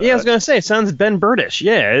Ben Burt. Yeah, I was gonna say it sounds Ben Burtish.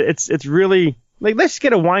 Yeah, it's really like, let's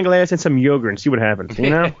get a wine glass and some yogurt and see what happens.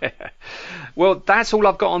 You know. Well, that's all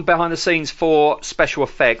I've got on behind the scenes for special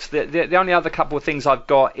effects. The only other couple of things I've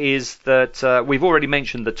got is that we've already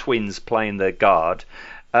mentioned the twins playing the guard.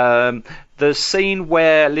 The scene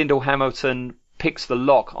where Lyndall Hamilton picks the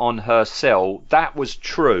lock on her cell, that was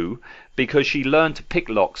true because she learned to pick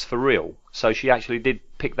locks for real. So she actually did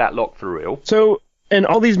pick that lock for real. So in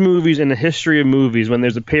all these movies, in the history of movies, when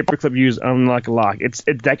there's a paperclip used to unlock a lock,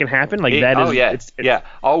 that can happen. Like that is. Oh yeah, it's, yeah.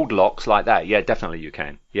 Old locks like that. Yeah, definitely you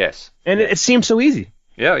can. Yes. And it seems so easy.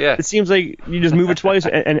 Yeah, yeah. It seems like you just move it twice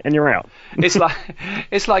and you're out.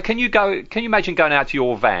 It's like can you imagine going out to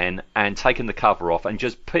your van and taking the cover off and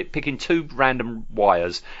just picking two random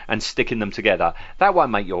wires and sticking them together? That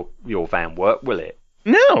won't make your van work, will it?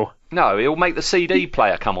 No. No, it'll make the CD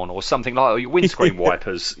player come on or something like that, or your windscreen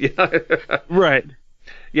wipers. You know? Right.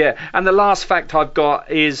 Yeah, and the last fact I've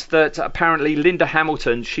got is that apparently Linda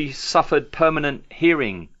Hamilton, she suffered permanent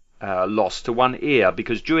hearing loss to one ear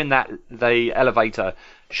because during the elevator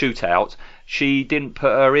shootout, she didn't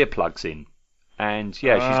put her earplugs in. And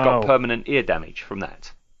yeah, she's got permanent ear damage from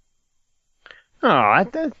that. Oh,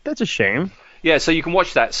 that's a shame. Yeah, so you can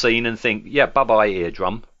watch that scene and think, yeah, bye-bye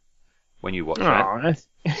eardrum when you watch that.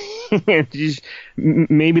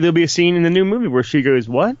 Maybe there'll be a scene in the new movie where she goes,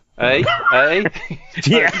 what? Hey?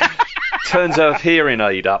 Yeah. Turns her hearing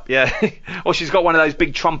aid up, yeah. Or she's got one of those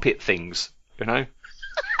big trumpet things, you know?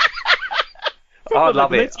 I'd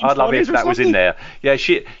love it. I'd love it if that was in there. Yeah,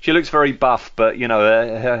 she looks very buff, but, you know,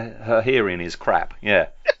 her hearing is crap, yeah.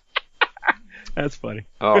 That's funny.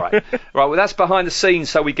 All right. Right, well, that's behind the scenes,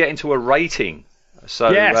 so we get into a rating.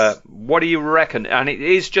 So, yes. What do you reckon? And it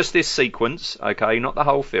is just this sequence, okay, not the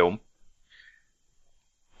whole film.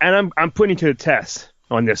 And I'm putting you to the test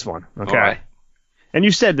on this one, okay? All right. And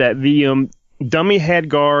you said that the dummy head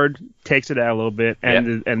guard takes it out a little bit,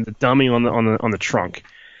 and the dummy on the trunk.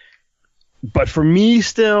 But for me,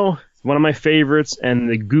 still one of my favorites, and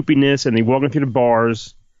the goopiness, and the walking through the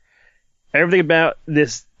bars, everything about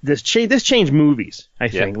this changed movies. I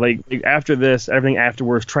think like after this, everything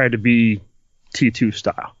afterwards tried to be T2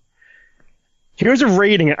 style. Here's a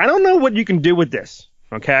rating. I don't know what you can do with this.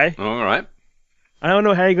 Okay. All right. I don't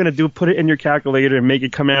know how you're gonna put it in your calculator and make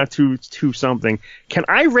it come out to something. Can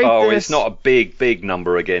I rate this? Oh, it's not a big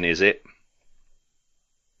number again, is it?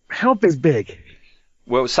 How big?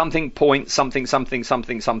 Well, something point something. Is it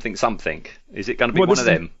going to be one of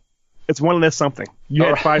them? It's one of this something. You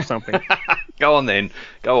had 5 something. Go on then.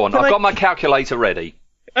 Go on. I've got my calculator ready.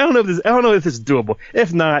 I don't know if this is doable.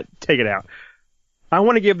 If not, take it out. I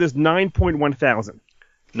want to give this 9.1 thousand.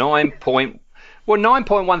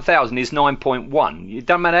 9.1 thousand is 9.1. It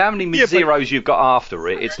doesn't matter how many zeros you've got after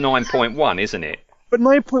it. It's 9.1, isn't it? But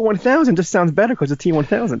 9.1 thousand just sounds better because it's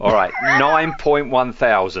T1000. All right, 9.1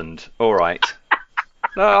 thousand. All right.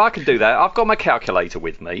 No, I can do that. I've got my calculator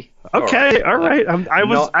with me. Okay, all right.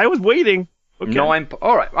 I was waiting. Okay.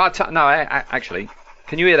 All right. Actually,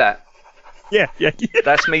 can you hear that? Yeah.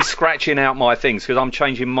 That's me scratching out my things because I'm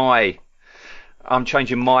changing my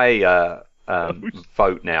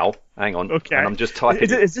vote now. Hang on. Okay. And I'm just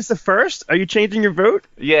typing. Is this the first? Are you changing your vote?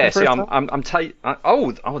 Yeah. See,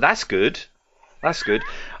 oh, that's good. That's good.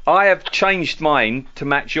 I have changed mine to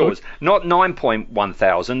match yours. Not 9.1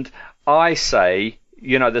 thousand. I say,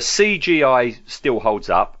 you know, the CGI still holds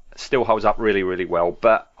up really, really well,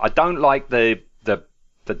 but I don't like the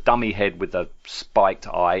dummy head with the spiked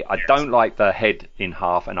eye. I don't like the head in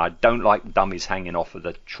half, and I don't like the dummies hanging off of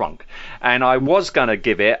the trunk. And I was going to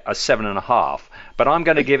give it a 7.5, but I'm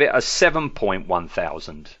going to give it a 7.1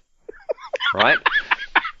 thousand. Right?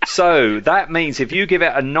 So that means if you give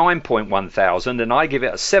it a 9.1 thousand and I give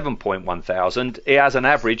it a 7.1 thousand, it has an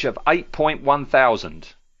average of 8.1 thousand.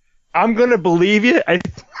 I'm going to believe you.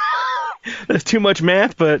 That's too much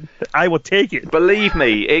math, but I will take it. Believe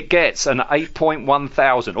me, it gets an 8.1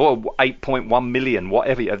 thousand or 8.1 million,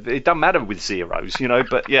 whatever. It doesn't matter with zeros, you know,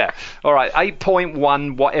 but yeah. All right,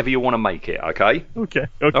 8.1, whatever you want to make it, okay? Okay.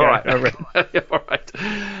 All right.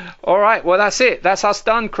 All right, well, that's it. That's us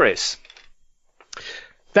done, Chris.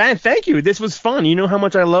 Thank you. This was fun. You know how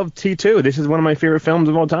much I love T2. This is one of my favorite films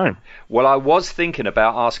of all time. Well, I was thinking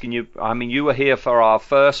about asking you. I mean, you were here for our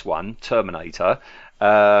first one, Terminator.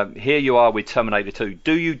 Here you are with Terminator 2.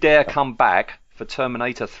 Do you dare come back for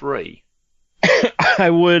Terminator 3? I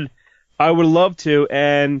would love to,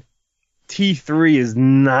 and T3 is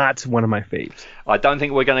not one of my faves. I don't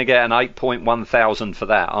think we're going to get an 8.1 thousand for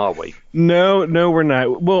that, are we? No, we're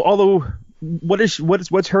not. Well, although,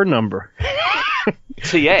 what's her number?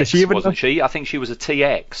 TX, wasn't she? I think she was a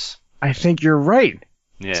TX. I think you're right.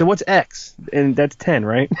 Yeah. So what's X? And that's 10,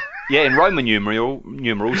 right? Yeah, in Roman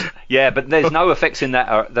numerals. Yeah, but there's no effects in that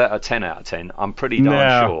are 10 out of 10. I'm pretty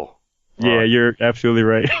darn sure. Yeah, right. You're absolutely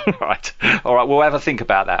right. Right. All right, we'll have a think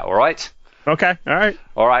about that, all right? Okay, all right.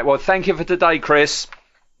 All right, well, thank you for today, Chris.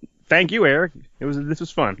 Thank you, Eric. This was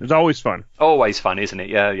fun. It was always fun. Always fun, isn't it?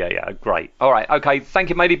 Yeah. Great. All right, okay. Thank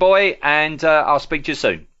you, matey boy, and I'll speak to you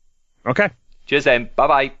soon. Okay. Cheers then.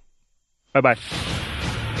 Bye-bye. Bye-bye.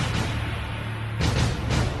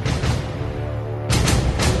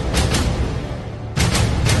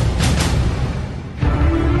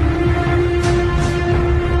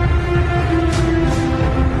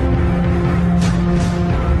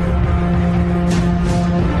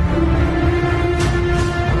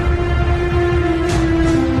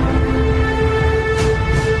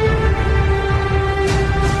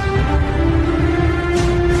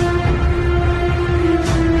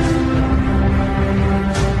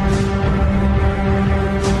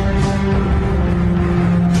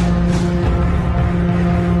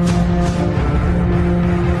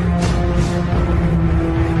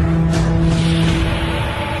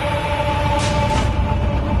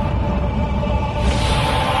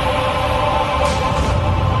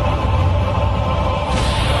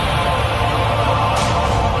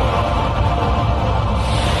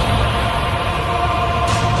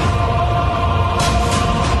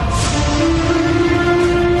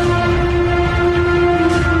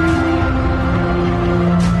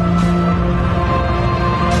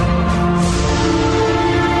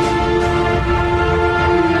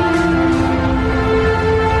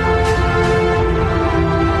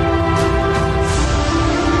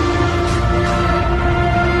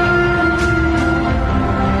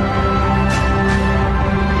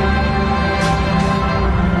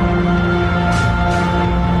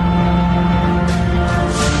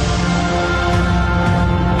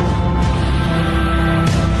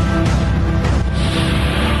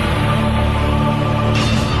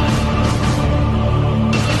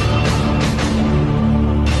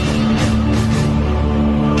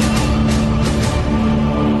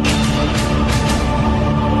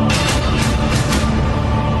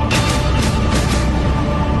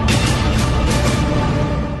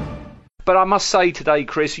 but I must say today,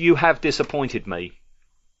 Chris, you have disappointed me.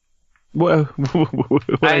 Well,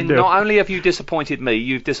 and not only have you disappointed me,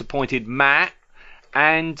 you've disappointed Matt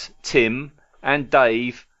and Tim and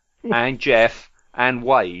Dave and Jeff and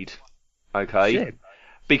Wade. Okay? Shit.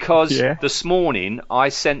 Because this morning I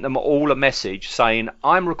sent them all a message saying,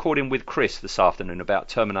 I'm recording with Chris this afternoon about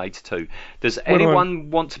Terminator 2. Does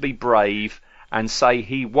anyone want to be brave and say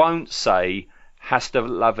he won't say Hasta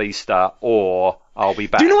la vista or I'll be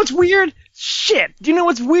back? Do you know what's weird? Shit. Do you know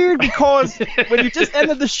what's weird? Because when you just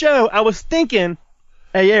ended the show, I was thinking,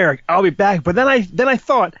 hey, Eric, I'll be back. But then I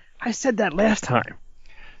thought, I said that last time.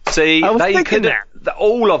 See, they could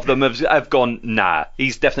all of them have gone, nah,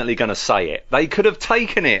 he's definitely going to say it. They could have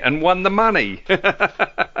taken it and won the money.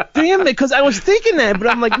 Damn it, because I was thinking that, but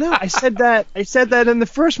I'm like, no, I said that in the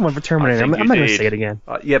first one for Terminator. I'm not going to say it again.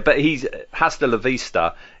 Yeah, but Hasta la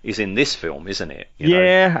Vista is in this film, isn't it?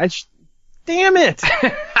 Damn it.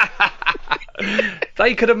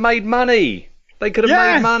 They could have made money. They could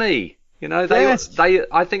have made money. You know,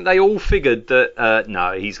 I think they all figured that,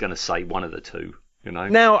 no, he's going to say one of the two. You know.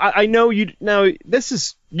 Now I know you. Now this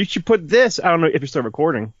is. You should put this. I don't know if you're still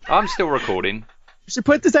recording. I'm still recording. You should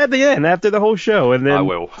put this at the end after the whole show, and then I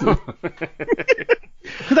will.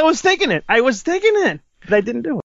 Because I was thinking it, but I didn't do it.